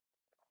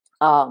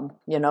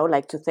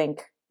 Like to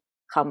think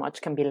how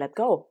much can be let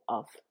go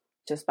of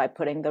just by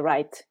putting the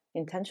right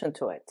intention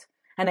to it.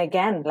 And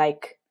again,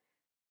 like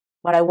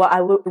what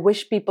I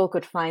wish people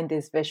could find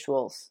these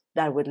visuals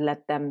that would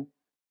let them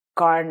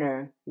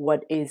garner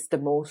what is the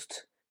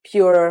most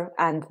pure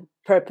and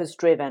purpose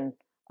driven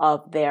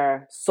of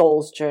their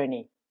soul's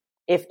journey.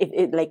 If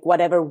it like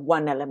whatever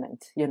one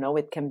element,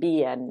 it can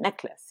be a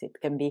necklace, it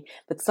can be,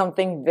 but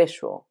something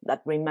visual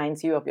that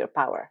reminds you of your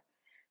power.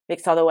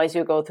 Because otherwise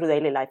you go through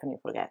daily life and you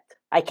forget.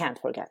 I can't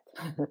forget.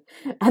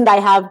 And I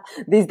have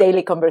these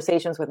daily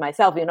conversations with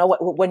myself.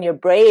 When you're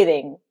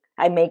braiding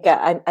I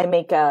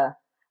make a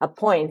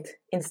point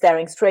in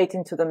staring straight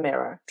into the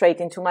mirror, straight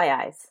into my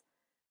eyes,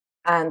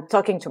 and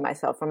talking to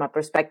myself from a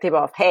perspective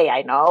of, hey,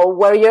 I know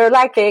where you're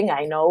lacking.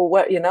 I know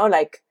where,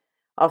 like,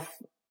 of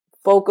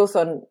focus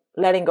on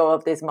letting go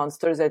of these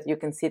monsters that you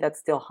can see that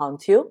still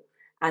haunt you.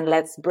 And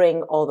let's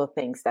bring all the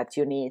things that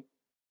you need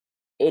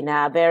in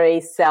a very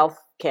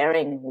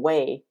self-caring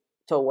way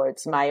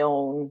towards my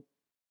own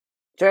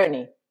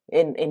journey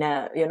in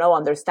a,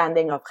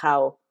 understanding of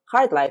how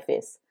hard life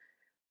is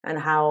and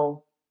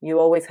how you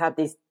always have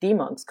these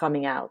demons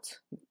coming out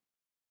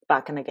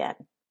back and again.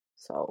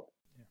 So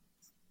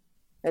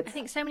I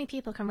think so many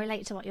people can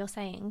relate to what you're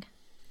saying.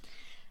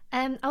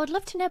 I would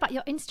love to know about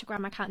your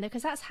Instagram account, though,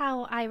 because that's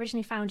how I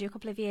originally found you a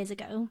couple of years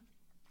ago.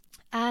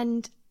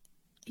 And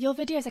your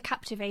videos are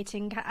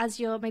captivating as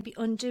you're maybe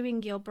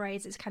undoing your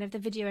braids. It's kind of the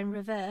video in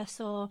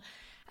reverse,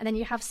 and then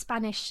you have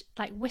Spanish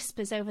like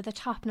whispers over the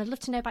top. And I'd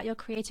love to know about your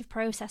creative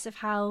process of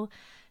how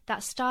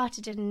that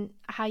started and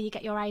how you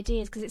get your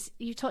ideas, because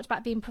you talked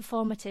about being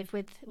performative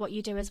with what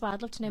you do as well.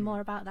 I'd love to know more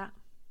about that.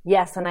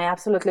 Yes, and I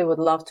absolutely would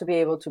love to be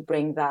able to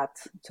bring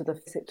that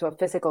to a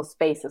physical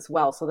space as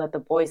well, so that the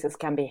voices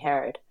can be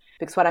heard.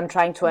 Because what I'm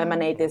trying to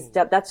emanate is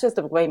that's just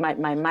the way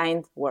my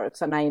mind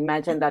works, and I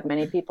imagine that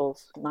many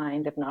people's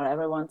mind, if not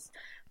everyone's.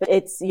 But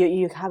it's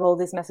you have all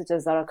these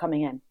messages that are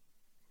coming in,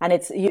 and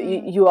it's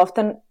you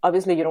often,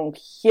 obviously you don't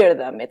hear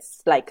them.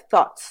 It's like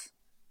thoughts,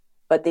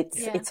 but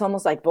it's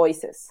almost like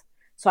voices.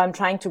 So I'm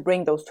trying to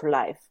bring those to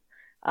life.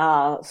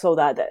 So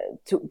that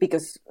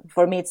because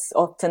for me it's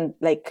often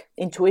like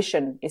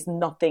intuition is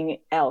nothing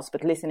else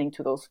but listening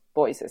to those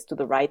voices, to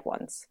the right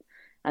ones,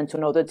 and to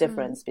know the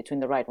difference between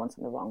the right ones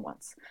and the wrong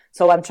ones.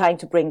 So I'm trying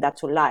to bring that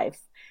to life,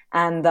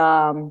 and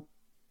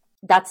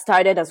that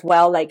started as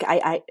well. Like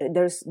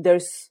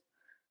there's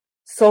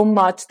so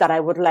much that I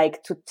would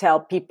like to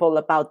tell people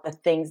about the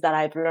things that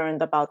I've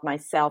learned about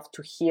myself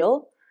to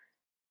heal,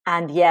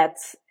 and yet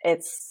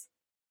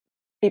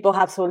people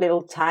have so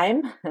little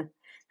time.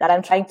 That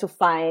I'm trying to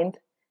find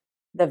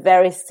the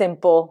very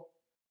simple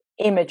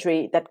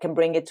imagery that can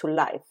bring it to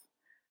life.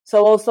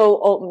 So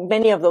also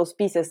many of those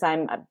pieces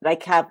I'm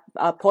like have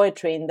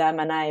poetry in them,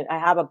 and I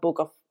have a book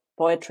of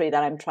poetry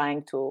that I'm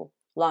trying to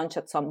launch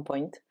at some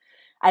point.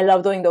 I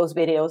love doing those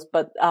videos,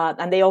 but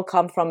and they all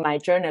come from my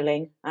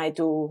journaling. I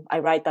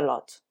write a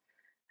lot,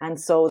 and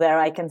so there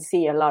I can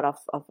see a lot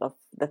of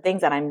the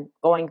things that I'm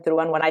going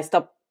through. And when I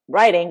stop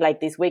writing, like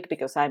this week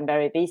because I'm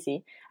very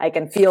busy, I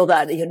can feel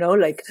that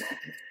like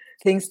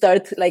things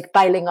start like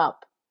piling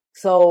up.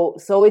 So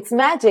it's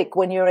magic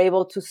when you're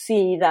able to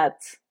see that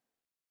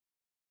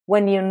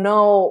when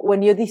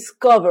you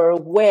discover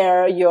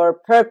where your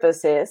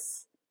purpose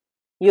is,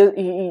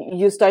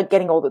 you start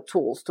getting all the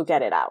tools to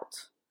get it out.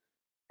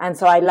 And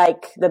so I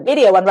like the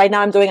video. And right now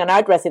I'm doing an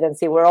art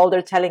residency where all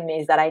they're telling me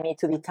is that I need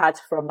to detach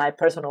from my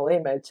personal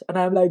image. And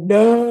I'm like,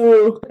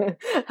 no,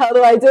 how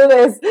do I do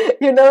this?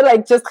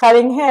 Like just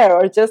having hair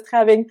or just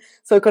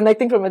so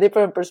connecting from a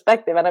different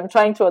perspective. And I'm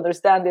trying to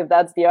understand if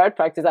that's the art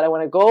practice that I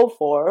want to go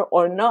for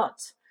or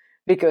not,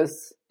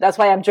 because that's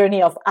why I'm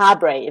journey of a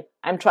braid.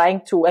 I'm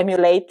trying to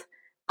emulate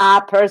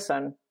a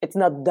person. It's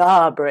not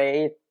the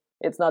braid.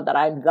 It's not that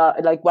I'm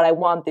like what I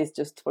want is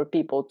just for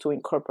people to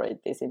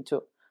incorporate this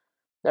into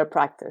their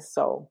practice.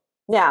 So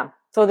yeah,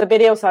 so the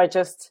videos are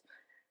just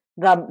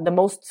the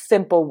most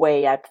simple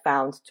way I've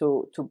found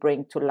to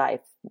bring to life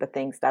the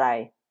things that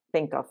I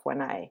think of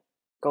when I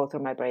go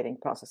through my braiding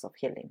process of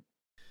healing.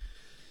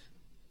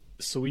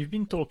 So we've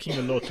been talking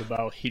a lot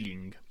about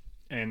healing,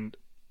 and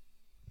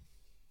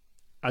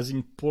as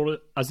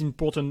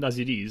important as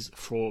it is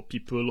for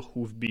people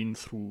who've been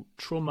through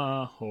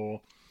trauma or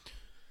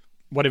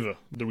whatever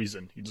the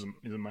reason, it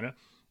doesn't matter.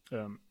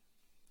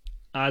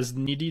 As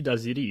needed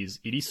as it is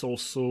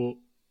also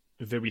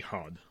very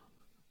hard.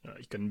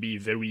 It can be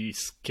very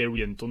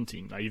scary and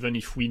daunting. Even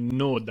if we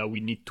know that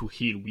we need to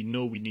heal, we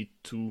know we need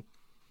to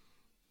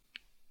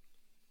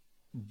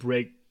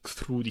break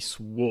through this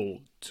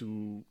wall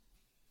to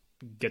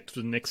get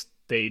to the next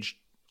stage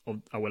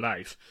of our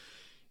life.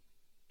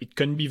 It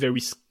can be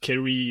very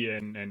scary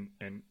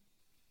and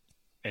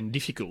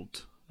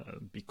difficult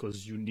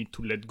because you need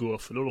to let go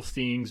of a lot of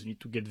things. You need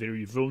to get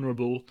very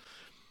vulnerable.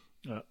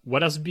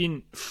 What has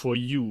been for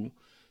you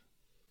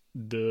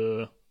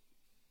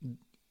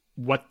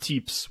what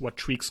tips, what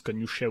tricks can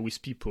you share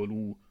with people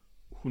who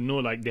know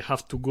like they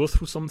have to go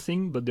through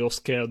something, but they're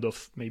scared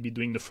of maybe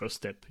doing the first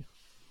step?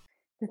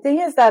 The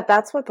thing is that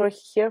that's what we're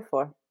here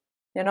for.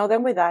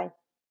 Then we die.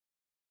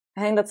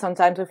 I think that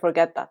sometimes we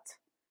forget that.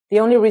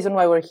 The only reason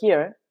why we're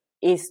here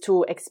is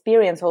to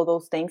experience all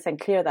those things and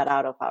clear that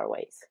out of our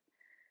ways.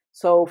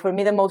 So for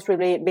me, the most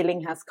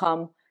revealing has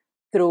come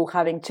through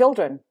having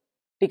children.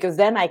 Because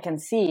then I can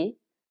see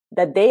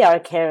that they are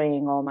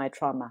carrying all my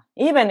trauma.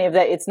 Even if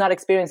it's not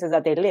experiences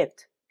that they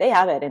lived, they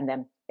have it in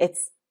them.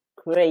 It's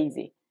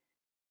crazy.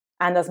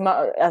 And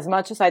as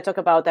much as I talk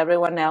about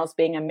everyone else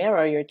being a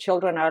mirror, your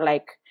children are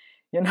like,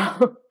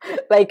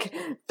 like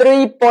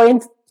 3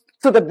 points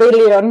to the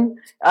billion,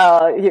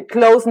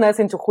 closeness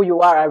into who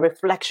you are, a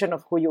reflection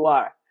of who you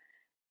are.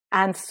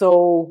 And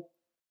so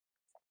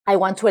I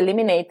want to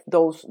eliminate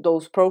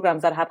those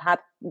programs that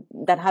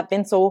have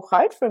been so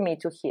hard for me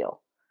to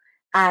heal.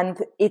 And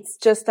it's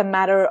just a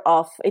matter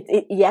of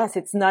yes,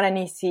 it's not an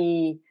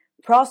easy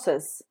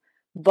process,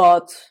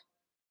 but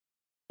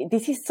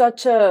this is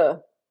such a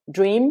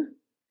dream.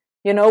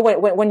 You know,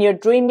 when you're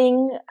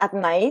dreaming at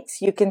night,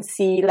 you can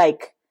see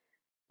like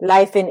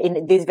life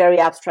in this very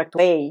abstract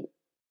way.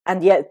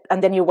 And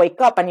then you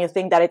wake up and you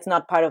think that it's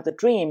not part of the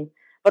dream,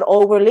 but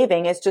all we're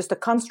living is just a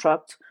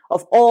construct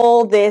of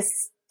all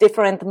these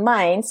different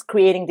minds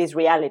creating this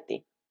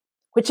reality,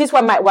 which is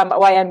why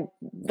I'm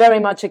very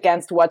much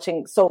against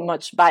watching so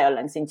much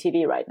violence in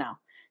TV right now,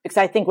 because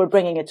I think we're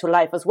bringing it to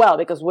life as well,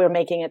 because we're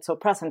making it so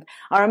present.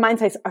 Our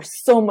minds are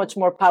so much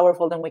more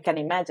powerful than we can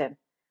imagine.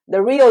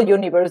 The real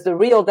universe, the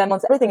real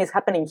demons, everything is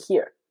happening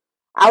here.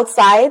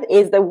 Outside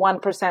is the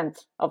 1%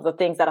 of the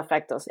things that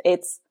affect us.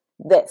 It's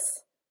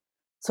this.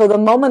 So the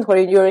moment where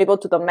you're able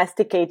to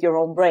domesticate your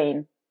own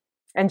brain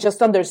and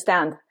just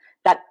understand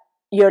that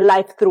your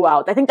life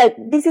throughout, I think that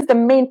this is the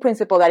main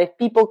principle, that if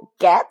people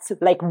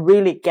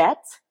really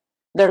get,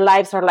 their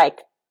lives are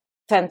like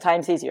 10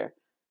 times easier.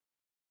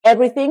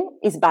 Everything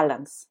is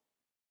balance.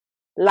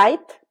 Light,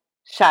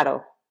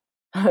 shadow,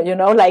 you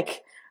know,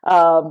 like,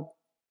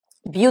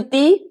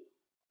 beauty,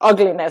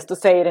 ugliness, to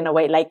say it in a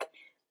way. Like,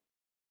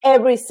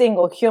 every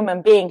single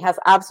human being has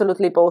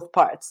absolutely both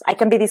parts. I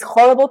can be this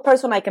horrible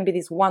person. I can be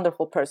this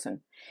wonderful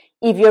person.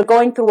 If you're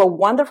going through a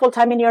wonderful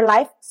time in your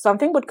life,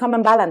 something would come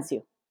and balance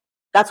you.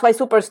 That's why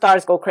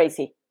superstars go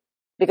crazy,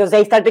 because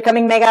they start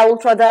becoming mega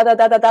ultra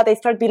they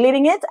start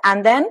believing it,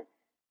 and then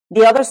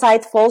the other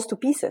side falls to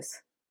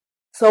pieces.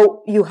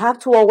 So you have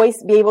to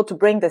always be able to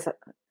bring this,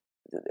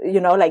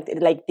 you know, like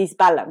this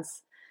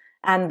balance.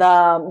 And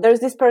there's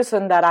this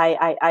person that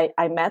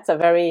I met, a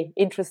very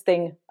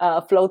interesting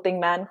floating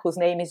man whose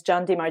name is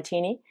John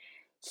DeMartini.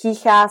 He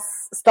has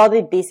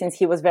studied this since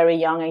he was very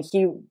young, and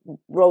he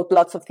wrote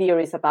lots of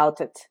theories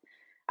about it.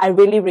 I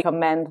really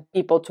recommend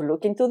people to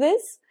look into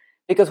this,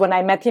 because when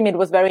I met him, it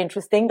was very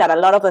interesting that a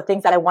lot of the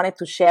things that I wanted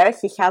to share,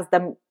 he has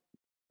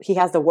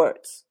the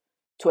words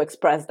to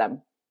express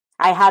them.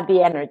 I had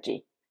the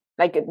energy,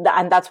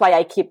 and that's why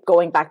I keep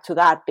going back to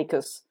that,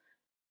 because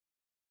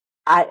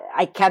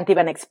I can't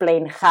even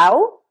explain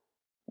how,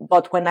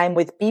 but when I'm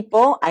with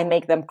people, I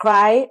make them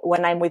cry.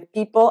 When I'm with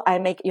people, I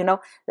make, you know,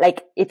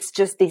 like, it's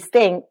just this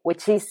thing,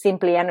 which is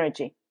simply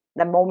energy.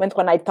 The moment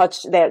when I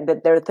touch their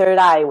third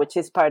eye, which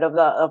is part of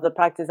the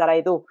practice that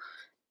I do.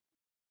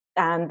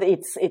 And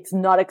it's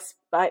not,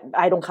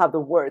 I don't have the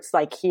words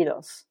like he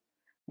does,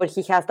 but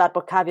he has that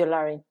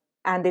vocabulary.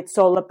 And it's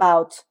all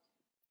about,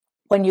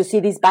 when you see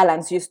this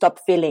balance, you stop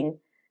feeling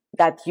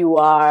that you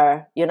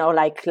are, you know,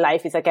 like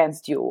life is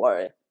against you,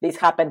 or this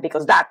happened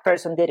because that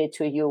person did it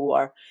to you,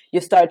 or you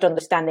start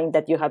understanding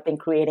that you have been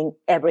creating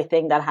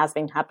everything that has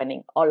been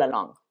happening all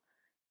along.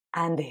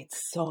 And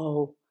it's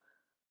so,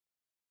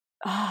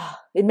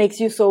 it makes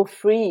you so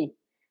free,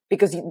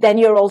 because then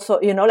you're also,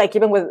 you know, like,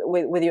 even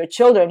with your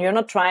children, you're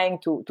not trying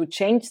to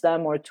change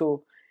them, or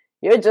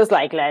you're just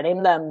like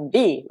letting them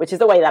be, which is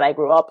the way that I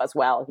grew up as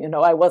well. You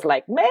know, I was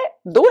like, meh,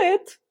 do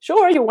it.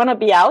 Sure, you want to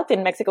be out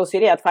in Mexico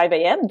City at 5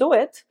 a.m., do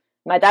it.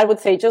 My dad would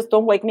say, just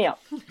don't wake me up.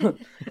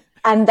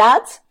 And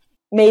that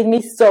made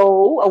me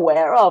so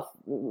aware of,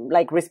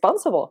 like,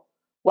 responsible.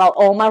 While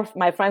all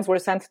my friends were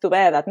sent to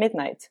bed at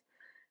midnight,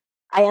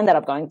 I ended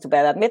up going to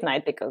bed at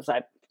midnight because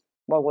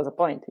what was the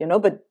point, you know?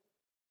 But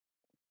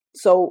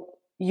so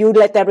you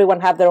let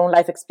everyone have their own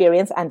life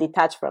experience and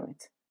detach from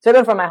it. So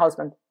even from my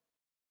husband,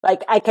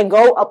 like, I can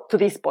go up to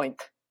this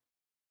point,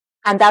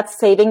 and that's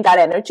saving that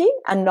energy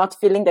and not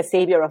feeling the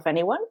savior of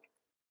anyone,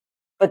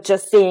 but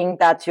just seeing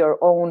that your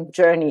own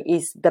journey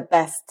is the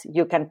best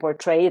you can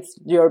portray. It's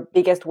your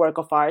biggest work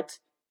of art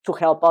to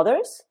help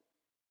others.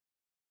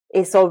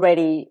 Is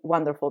already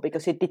wonderful,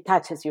 because it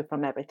detaches you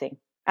from everything.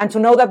 And to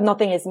know that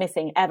nothing is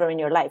missing ever in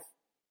your life.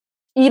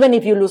 Even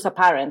if you lose a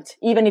parent,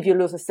 even if you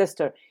lose a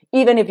sister,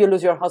 even if you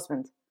lose your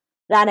husband,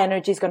 that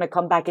energy is going to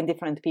come back in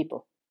different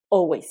people.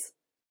 Always.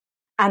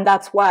 And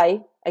that's why,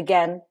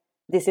 again,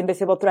 this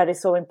invisible thread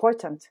is so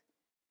important.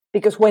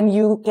 Because when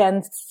you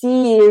can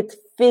see it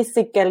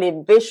physically,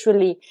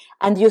 visually,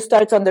 and you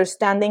start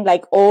understanding,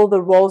 like, all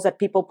the roles that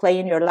people play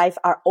in your life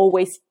are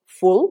always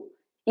full,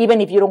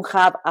 even if you don't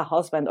have a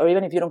husband, or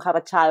even if you don't have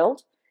a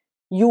child,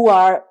 you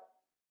are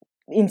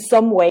in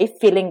some way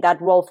filling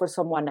that role for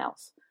someone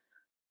else.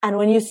 And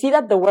when you see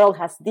that the world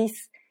has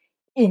this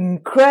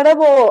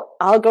incredible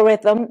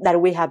algorithm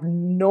that we have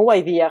no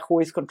idea who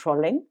is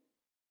controlling,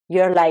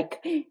 you're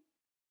like,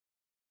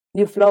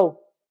 you flow.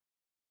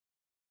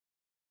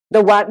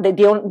 The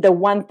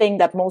one thing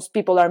that most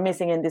people are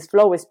missing in this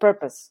flow is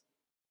purpose.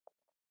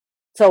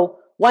 So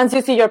once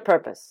you see your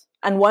purpose,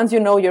 and once you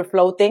know you're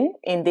floating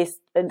in this,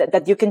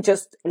 that you can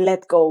just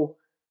let go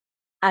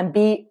and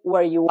be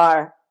where you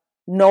are,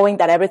 knowing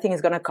that everything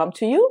is going to come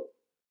to you,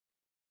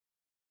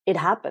 it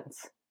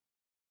happens.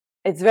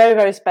 It's very,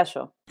 very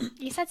special.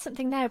 You said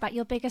something there about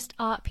your biggest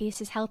art piece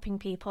is helping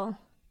people.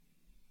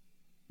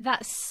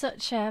 That's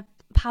such a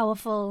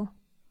powerful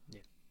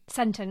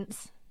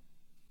sentence.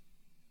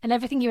 And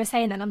everything you were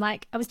saying then, I'm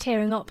like, I was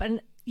tearing up,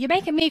 and you're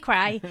making me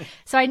cry.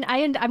 So I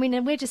mean,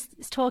 and we're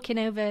just talking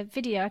over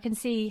video. I can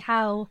see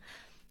how,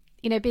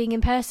 being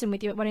in person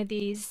with you at one of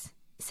these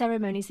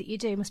ceremonies that you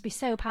do must be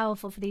so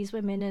powerful for these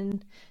women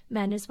and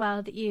men as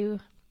well, that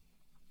you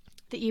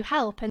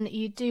help and that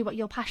you do what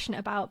you're passionate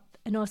about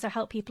and also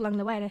help people along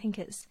the way. And I think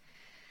it's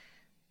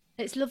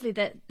lovely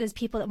that there's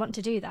people that want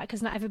to do that,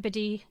 because not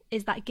everybody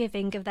is that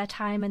giving of their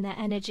time and their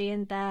energy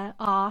and their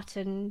art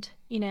and,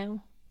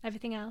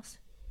 everything else.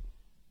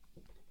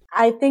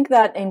 I think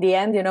that in the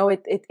end,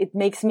 it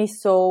makes me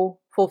so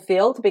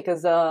fulfilled,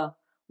 because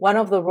one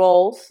of the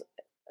roles,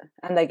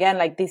 and again,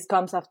 like, this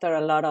comes after a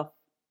lot of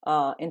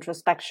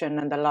introspection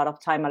and a lot of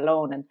time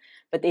alone,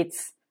 but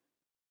it's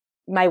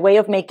my way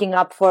of making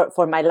up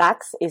for my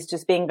lacks is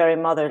just being very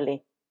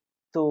motherly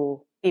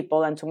to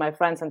people and to my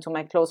friends and to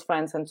my close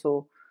friends and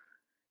to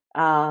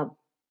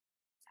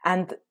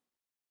and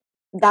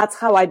that's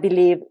how I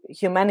believe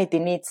humanity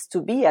needs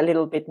to be a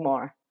little bit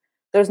more.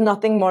 There's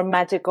nothing more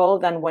magical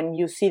than when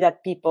you see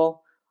that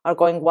people are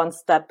going one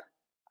step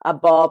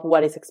above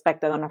what is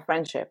expected on a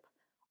friendship,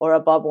 or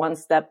above one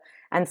step.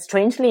 And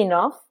strangely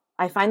enough,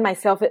 I find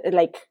myself,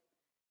 like,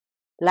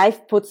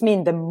 life puts me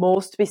in the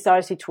most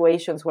bizarre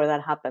situations where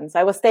that happens.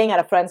 I was staying at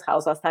a friend's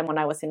house last time when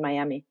I was in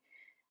Miami.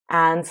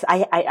 And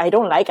I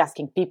don't like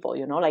asking people,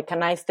 like,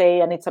 can I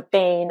stay? And it's a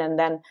pain.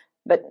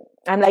 But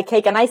I'm like,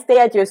 hey, can I stay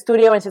at your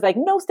studio? And she's like,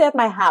 no, stay at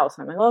my house.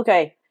 I'm like,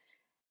 okay.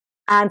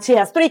 And she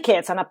has 3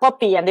 kids and a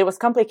puppy, and it was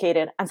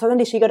complicated. And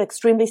suddenly she got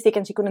extremely sick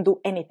and she couldn't do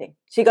anything.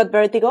 She got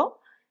vertigo,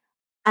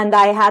 and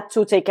I had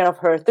to take care of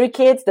her 3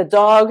 kids, the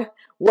dog,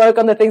 work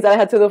on the things that I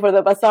had to do for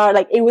the bazaar.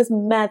 Like, it was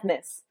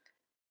madness.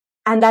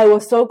 And I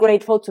was so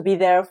grateful to be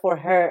there for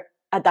her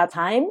at that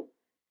time,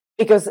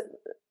 because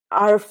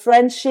our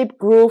friendship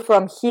grew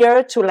from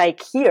here to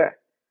like here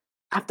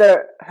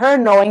after her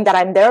knowing that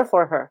I'm there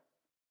for her.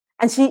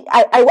 And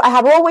I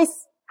have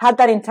always had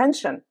that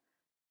intention,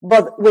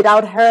 but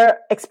without her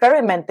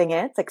experiencing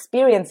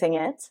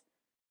it,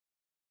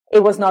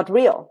 it was not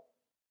real.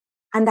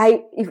 And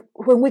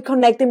when we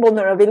connect in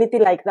vulnerability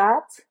like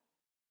that,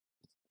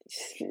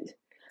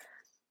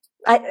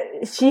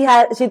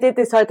 she did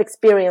this art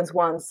experience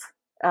once.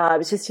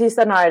 She's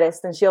an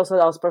artist, and she also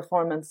does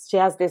performance. She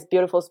has this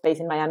beautiful space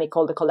in Miami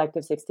called the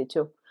Collective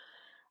 62.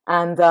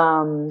 And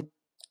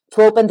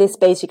to open this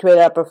space, she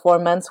created a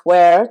performance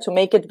where, to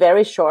make it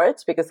very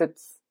short, because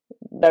it's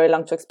very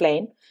long to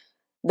explain,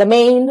 the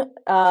main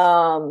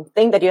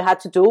thing that you had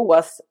to do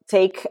was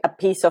take a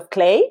piece of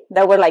clay.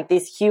 There were like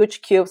these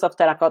huge cubes of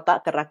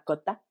terracotta,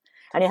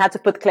 and you had to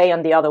put clay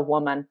on the other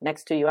woman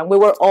next to you. And we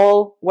were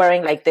all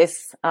wearing like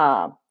this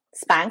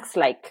Spanx,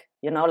 like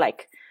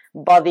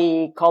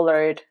body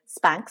colored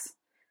Spanx.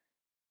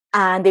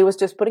 And it was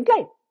just putting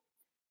clay.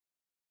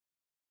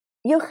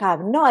 You have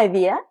no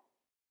idea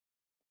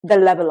the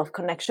level of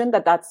connection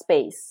that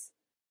space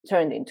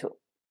turned into.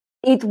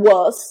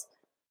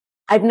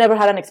 I've never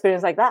had an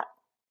experience like that.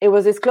 It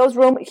was this closed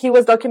room. He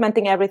was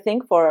documenting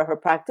everything for her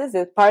practice.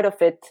 Part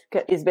of it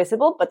is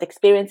visible, but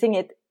experiencing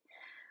it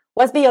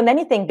was beyond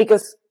anything,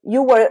 because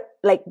you were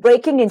like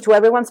breaking into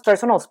everyone's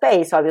personal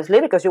space,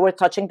 obviously, because you were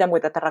touching them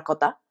with the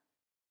terracotta.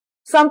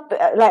 Some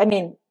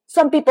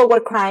people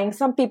were crying.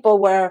 Some people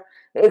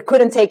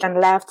couldn't take and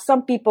left.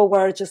 Some people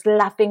were just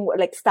laughing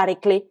like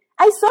statically.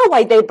 I saw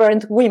why they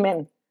burned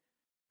women.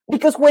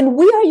 Because when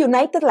we are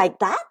united like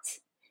that,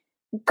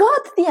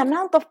 God, the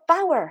amount of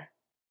power.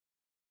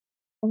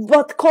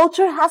 But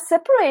culture has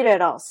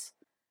separated us.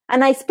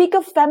 And I speak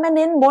of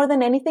feminine more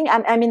than anything.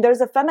 I mean,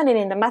 there's a feminine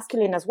in the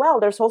masculine as well.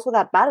 There's also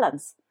that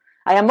balance.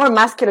 I am more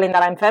masculine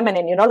than I'm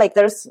feminine, like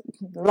there's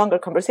longer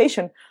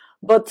conversation.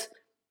 But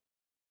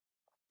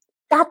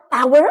that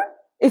power,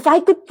 if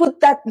I could put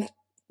that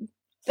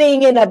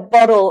thing in a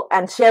bottle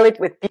and share it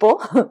with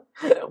people,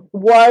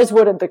 wars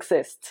wouldn't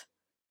exist.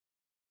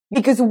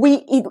 Because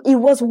it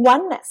was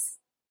oneness.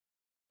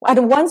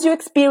 And once you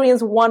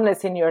experience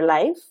oneness in your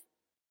life,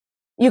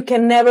 you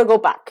can never go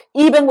back.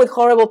 Even with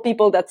horrible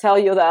people that tell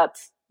you that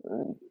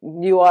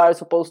you are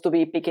supposed to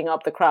be picking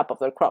up the crap of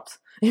their crops.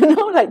 You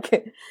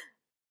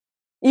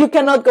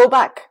cannot go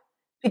back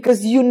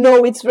because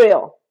it's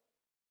real.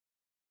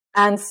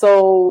 And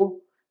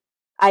so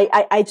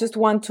I just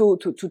want to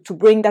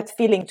bring that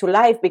feeling to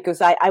life,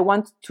 because I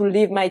want to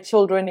leave my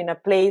children in a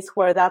place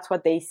where that's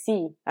what they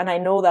see. And I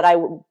know that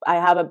I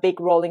have a big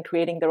role in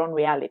creating their own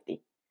reality.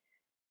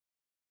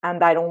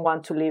 And I don't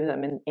want to leave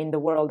them in the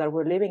world that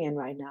we're living in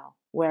right now,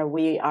 where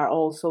we are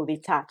all so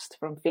detached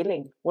from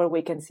feeling, where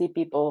we can see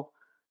people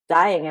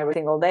dying every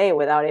single day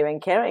without even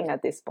caring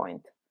at this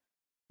point.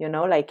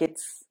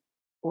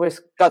 We've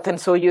gotten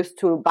so used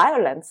to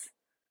violence,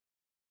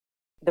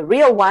 the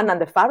real one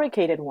and the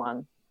fabricated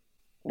one,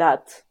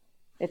 that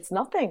it's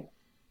nothing.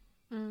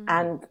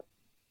 And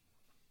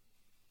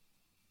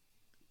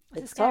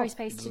it's a scary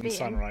space to be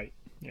in. Right.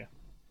 Yeah.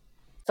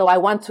 So I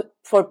want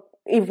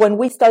when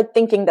we start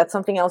thinking that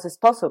something else is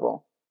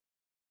possible,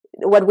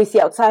 what we see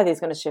outside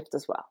is going to shift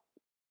as well.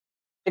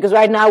 Because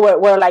right now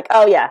we're like,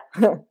 oh yeah,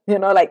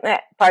 like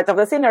part of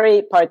the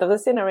scenery, part of the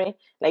scenery.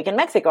 Like in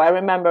Mexico, I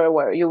remember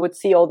where you would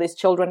see all these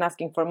children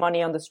asking for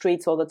money on the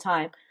streets all the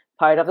time.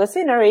 Part of the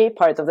scenery,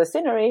 part of the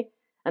scenery.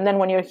 And then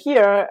when you're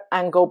here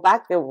and go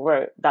back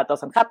where that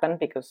doesn't happen,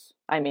 because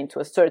to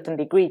a certain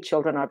degree,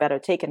 children are better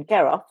taken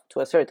care of to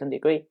a certain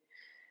degree.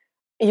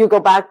 I go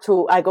back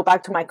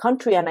to my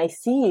country and I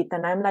see it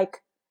and I'm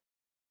like,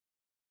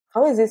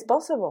 how is this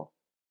possible?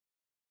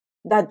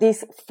 That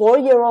this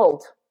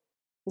 4-year-old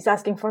is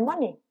asking for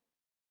money.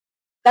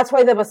 That's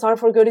why the Bazaar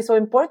for Good is so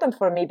important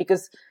for me,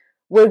 because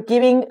we're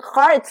giving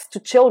hearts to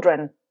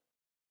children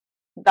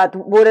that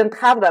wouldn't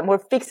have them. We're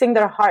fixing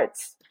their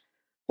hearts.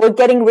 We're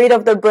getting rid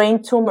of their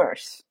brain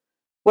tumors.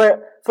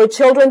 For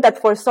children that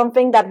for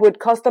something that would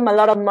cost them a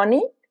lot of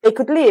money, they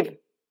could live.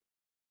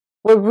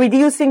 We're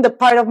reducing the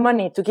part of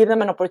money to give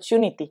them an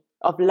opportunity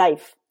of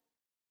life.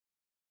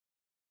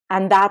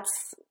 And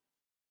that's,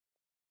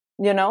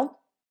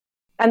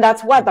 and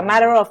that's what a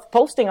matter of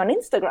posting on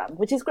Instagram,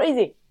 which is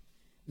crazy.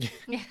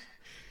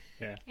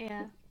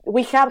 Yeah.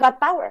 We have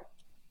that power.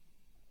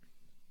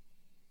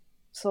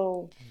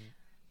 So,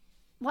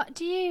 what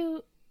do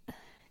you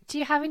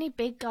have any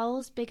big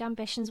goals, big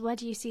ambitions? Where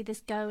do you see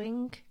this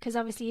going? Because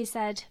obviously you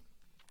said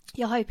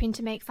you're hoping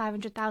to make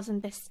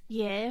 500,000 this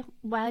year.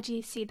 Where do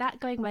you see that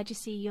going? Where do you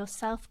see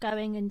yourself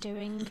going and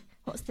doing?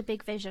 What's the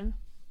big vision?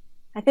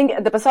 I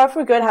think the Bazaar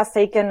for Good has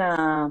taken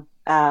a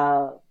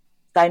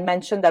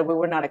dimension that we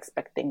were not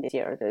expecting this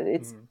year.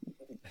 It's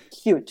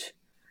huge.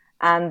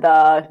 And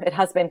it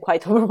has been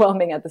quite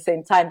overwhelming at the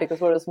same time because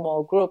we're a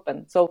small group.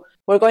 And so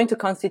we're going to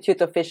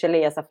constitute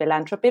officially as a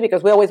philanthropy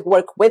because we always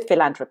work with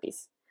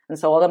philanthropies. And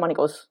so all the money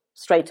goes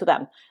straight to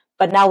them.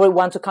 But now we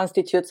want to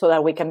constitute so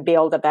that we can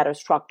build a better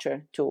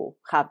structure to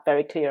have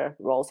very clear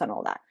roles and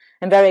all that.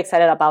 I'm very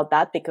excited about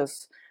that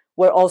because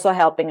we're also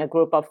helping a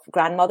group of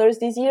grandmothers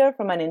this year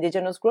from an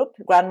indigenous group,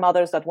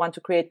 grandmothers that want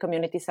to create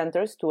community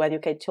centers to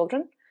educate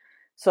children.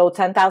 So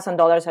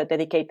 $10,000 are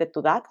dedicated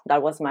to that.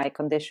 That was my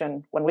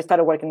condition. When we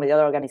started working with the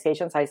other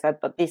organizations, I said,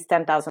 but these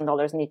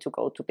 $10,000 need to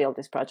go to build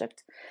this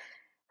project.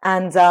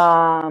 And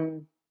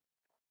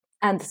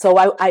so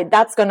I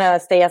that's going to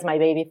stay as my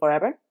baby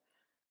forever.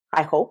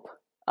 I hope.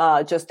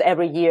 Just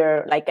every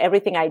year, like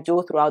everything I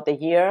do throughout the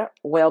year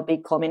will be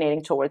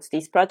culminating towards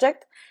this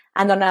project.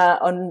 And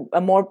on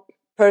a more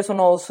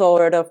personal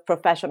sort of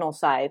professional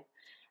side,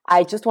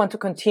 I just want to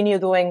continue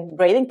doing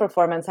braiding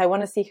performance. I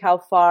want to see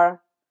how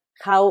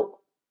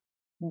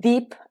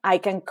deep I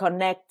can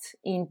connect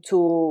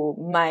into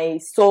my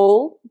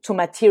soul to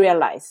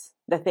materialize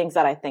the things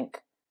that I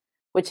think,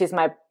 which is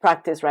my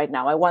practice right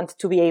now. I want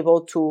to be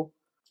able to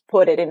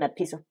put it in a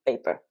piece of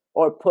paper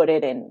or put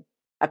it in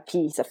a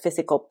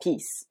physical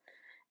piece,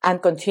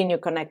 and continue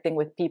connecting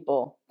with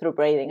people through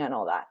braiding and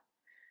all that.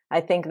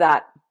 I think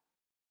that's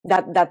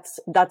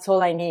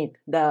all I need.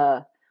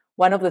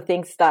 One of the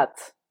things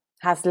that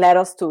has led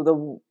us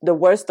to the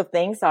worst of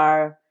things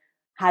are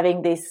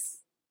having these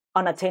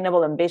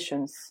unattainable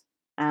ambitions.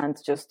 And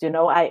just,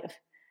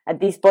 at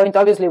this point,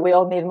 obviously we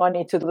all need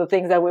money to do the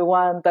things that we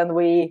want, and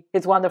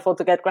it's wonderful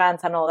to get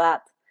grants and all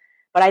that.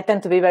 But I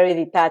tend to be very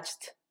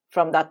detached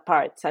from that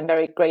part. I'm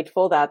very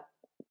grateful that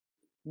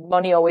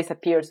money always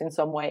appears in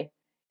some way.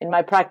 In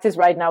my practice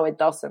right now, it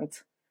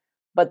doesn't.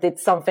 But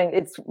it's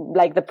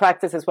like the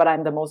practice is what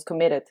I'm the most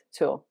committed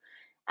to.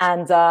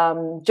 And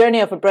Journey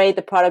of a Braid,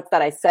 the products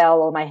that I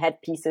sell, all my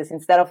headpieces,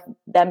 instead of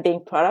them being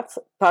products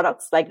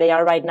like they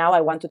are right now, I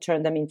want to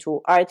turn them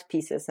into art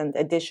pieces and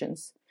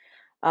editions.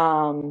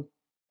 So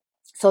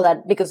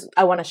that, because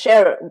I want to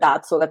share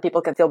that so that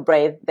people can still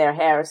braid their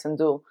hairs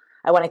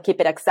I want to keep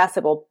it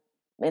accessible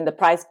in the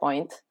price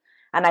point.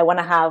 And I want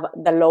to have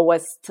the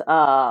lowest,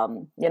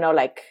 the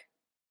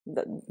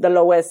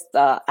lowest,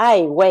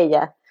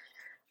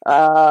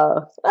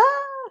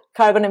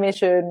 carbon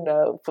emission,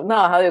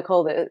 how do you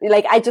call it?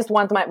 Like, I just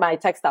want my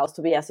textiles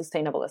to be as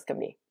sustainable as can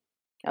be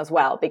as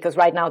well, because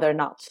right now they're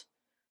not.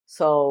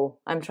 So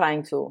I'm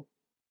trying to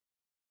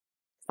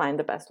find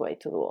the best way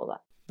to do all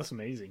that. That's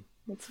amazing.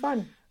 It's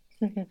fun.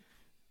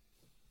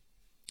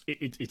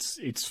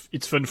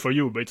 It's fun for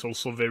you, but it's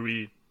also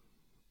very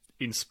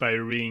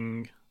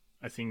inspiring,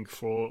 I think,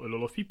 for a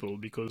lot of people,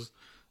 because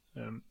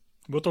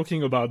we're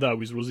talking about that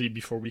with Rosie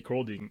before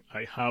recording,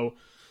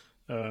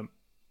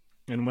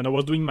 and when I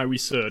was doing my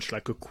research,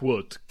 like a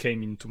quote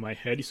came into my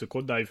head. It's a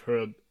quote that I've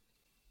heard,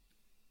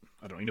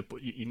 I don't know,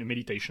 in a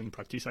meditation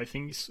practice, I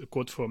think. It's a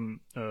quote from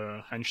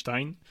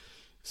Einstein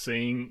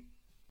saying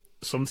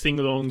something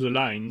along the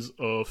lines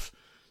of,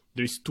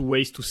 there's two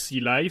ways to see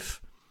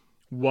life.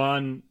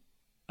 One,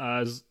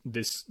 as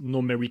there's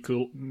no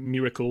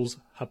miracles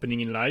happening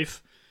in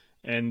life,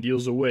 and the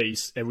other way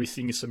is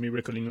everything is a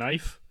miracle in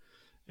life.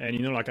 And,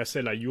 like I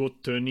said, like, you're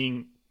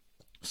turning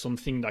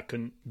something that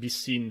can be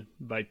seen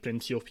by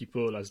plenty of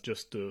people as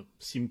just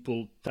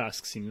simple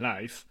tasks in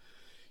life.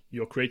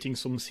 You're creating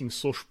something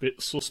so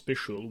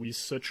special with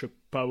such a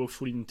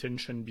powerful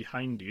intention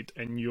behind it,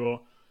 and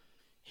you're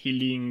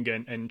healing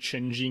and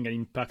changing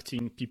and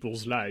impacting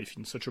people's life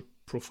in such a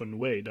profound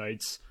way that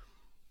it's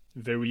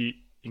very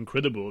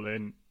incredible.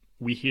 And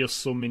we hear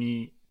so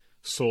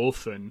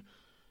often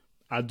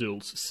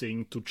adults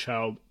saying to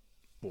child,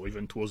 or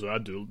even to other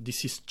adult,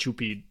 this is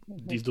stupid,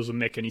 this doesn't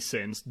make any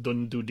sense,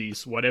 don't do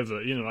this,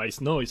 whatever.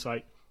 It's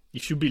like,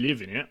 if you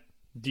believe in it,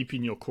 deep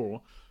in your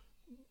core,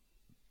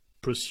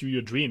 pursue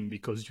your dream,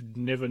 because you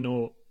never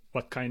know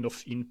what kind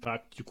of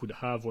impact you could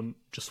have on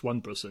just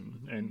one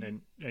person,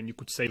 and you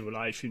could save a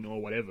life,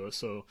 or whatever.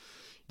 So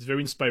it's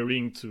very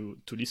inspiring to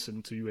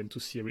listen to you and to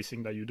see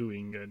everything that you're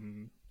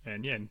doing,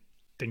 and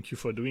thank you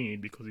for doing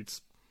it, because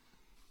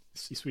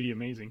it's really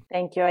amazing.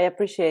 Thank you. I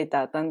appreciate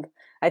that. And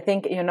I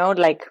think,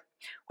 like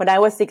when I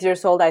was 6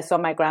 years old, I saw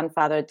my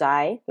grandfather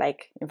die,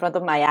 like in front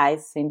of my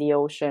eyes in the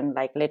ocean,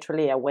 like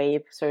literally a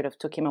wave sort of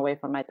took him away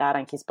from my dad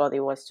and his body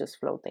was just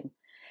floating.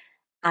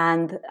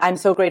 And I'm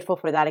so grateful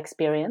for that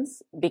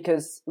experience,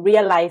 because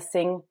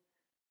realizing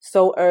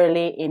so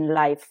early in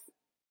life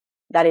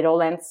that it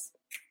all ends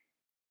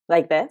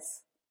like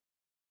this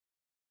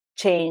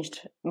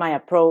changed my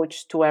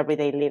approach to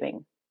everyday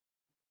living.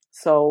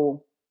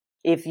 So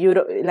if you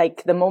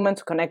like, the moment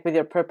to connect with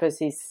your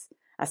purpose is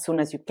as soon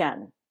as you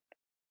can.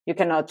 You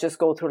cannot just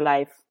go through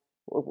life,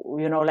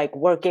 like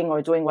working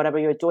or doing whatever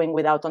you're doing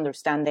without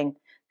understanding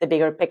the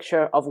bigger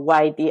picture of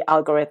why the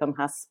algorithm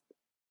has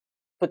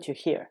put you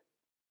here.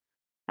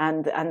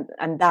 And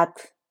that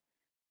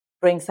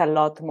brings a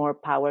lot more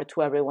power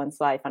to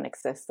everyone's life and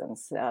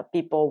existence.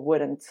 People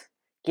wouldn't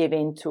give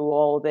in to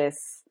all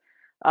this,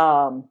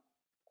 I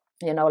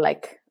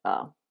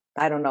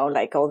don't know,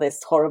 like all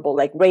this horrible,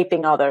 like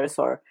raping others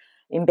or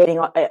invading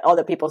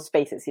other people's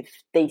spaces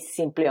if they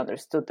simply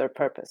understood their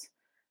purpose.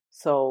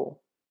 So,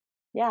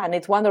 yeah, and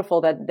it's wonderful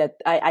that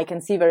I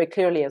can see very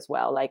clearly as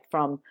well, like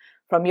from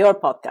your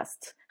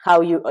podcast,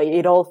 how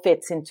it all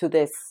fits into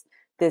this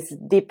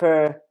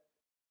deeper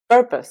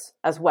purpose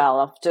as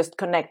well, of just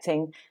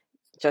connecting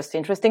just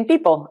interesting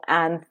people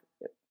and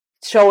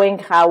showing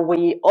how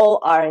we all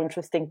are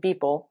interesting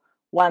people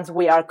once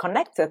we are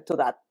connected to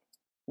that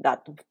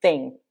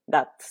thing,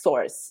 that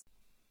source.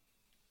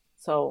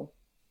 So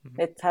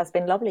it has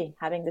been lovely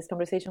having this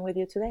conversation with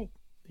you today.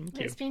 Thank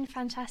you. It's been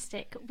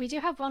fantastic. We do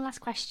have one last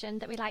question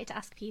that we like to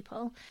ask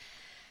people.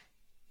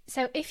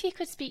 So if you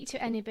could speak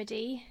to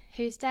anybody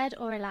who's dead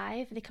or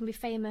alive, they can be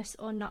famous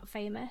or not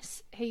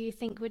famous, who you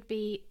think would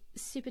be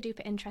super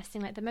duper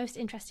interesting, like the most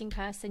interesting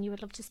person you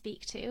would love to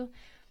speak to,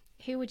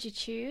 who would you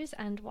choose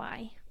and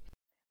why?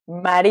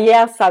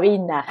 Maria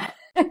Sabina.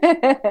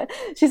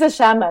 She's a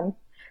shaman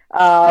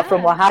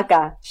from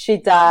Oaxaca. She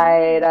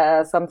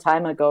died some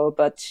time ago,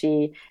 but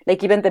she,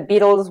 like, even the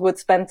Beatles would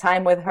spend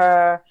time with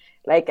her,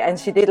 like, and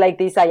she did like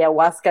these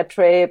ayahuasca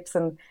trips,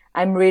 and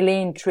I'm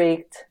really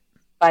intrigued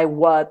by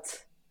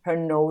what her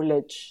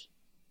knowledge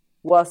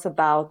was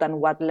about and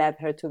what led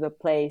her to the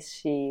place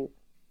she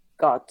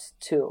got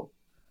to.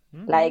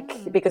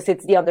 Like, because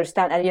it's the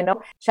understanding, and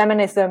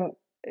shamanism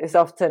is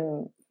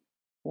often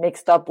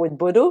mixed up with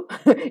voodoo.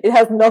 It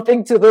has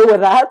nothing to do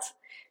with that.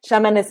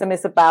 Shamanism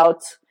is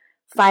about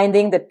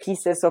finding the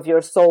pieces of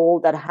your soul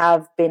that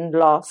have been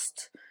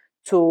lost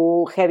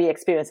to heavy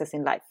experiences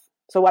in life.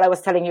 So what I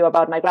was telling you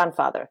about my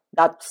grandfather,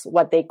 that's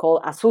what they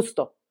call a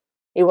susto.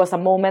 It was a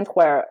moment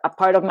where a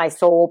part of my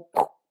soul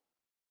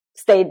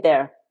stayed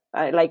there,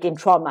 like in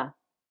trauma.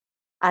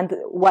 And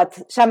what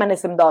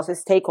shamanism does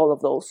is take all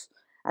of those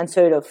and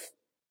sort of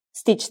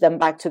stitch them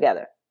back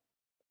together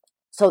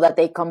so that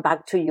they come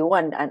back to you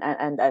and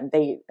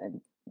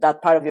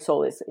that part of your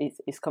soul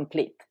is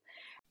complete.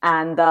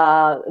 And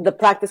the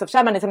practice of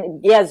shamanism,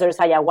 yes, there's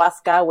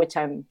ayahuasca, which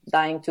I'm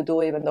dying to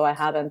do, even though I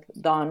haven't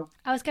done.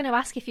 I was going to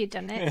ask if you'd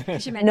done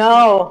it. You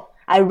No,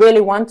 I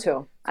really want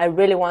to.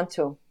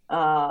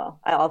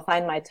 I'll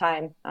find my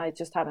time. I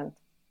just haven't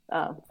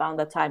found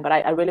the time, but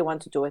I really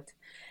want to do it.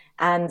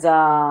 And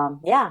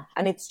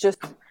and it's just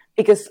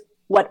because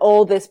what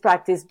all this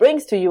practice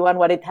brings to you and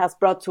what it has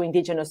brought to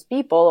indigenous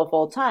people of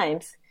all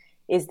times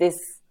is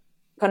this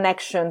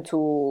connection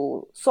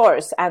to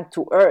source and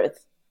to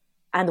earth.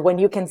 And when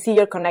you can see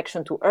your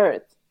connection to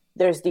earth,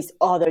 there's this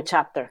other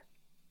chapter,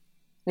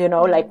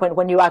 like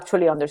when you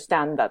actually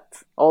understand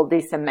that all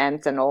this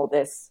cement and all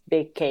these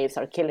big caves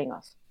are killing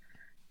us.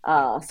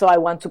 So I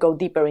want to go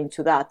deeper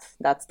into that.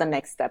 That's the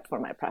next step for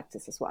my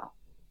practice as well.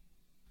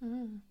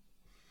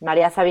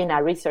 Maria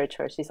Sabina, research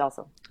her. She's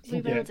awesome.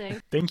 We will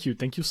do. Thank you.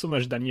 Thank you so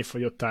much, Dani, for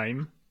your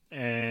time.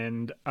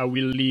 And I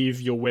will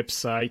leave your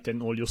website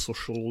and all your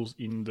socials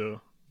in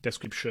the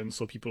description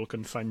so people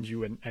can find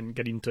you and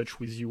get in touch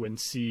with you and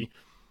see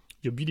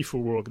your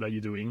beautiful work that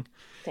you're doing.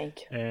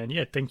 Thank you.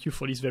 And thank you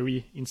for this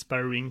very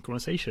inspiring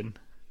conversation.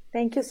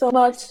 Thank you so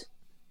much.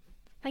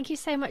 Thank you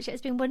so much.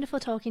 It's been wonderful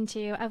talking to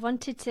you. I've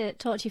wanted to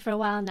talk to you for a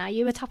while now.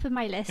 You were top of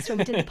my list when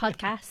we did the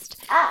podcast.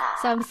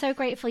 So I'm so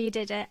grateful you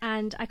did it,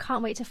 and I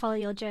can't wait to follow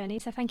your journey.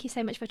 So thank you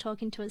so much for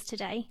talking to us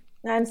today.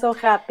 I'm so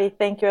happy.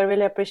 Thank you. I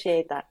really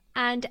appreciate that.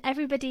 And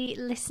everybody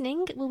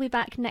listening, we'll be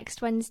back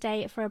next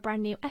Wednesday for a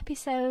brand new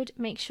episode.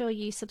 Make sure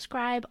you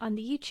subscribe on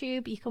the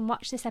YouTube. You can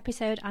watch this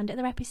episode and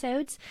other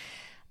episodes.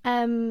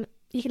 You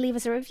can leave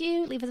us a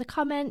review, leave us a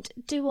comment,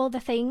 do all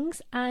the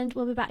things, and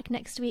we'll be back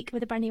next week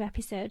with a brand new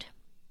episode.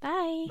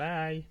 Bye.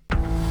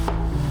 Bye.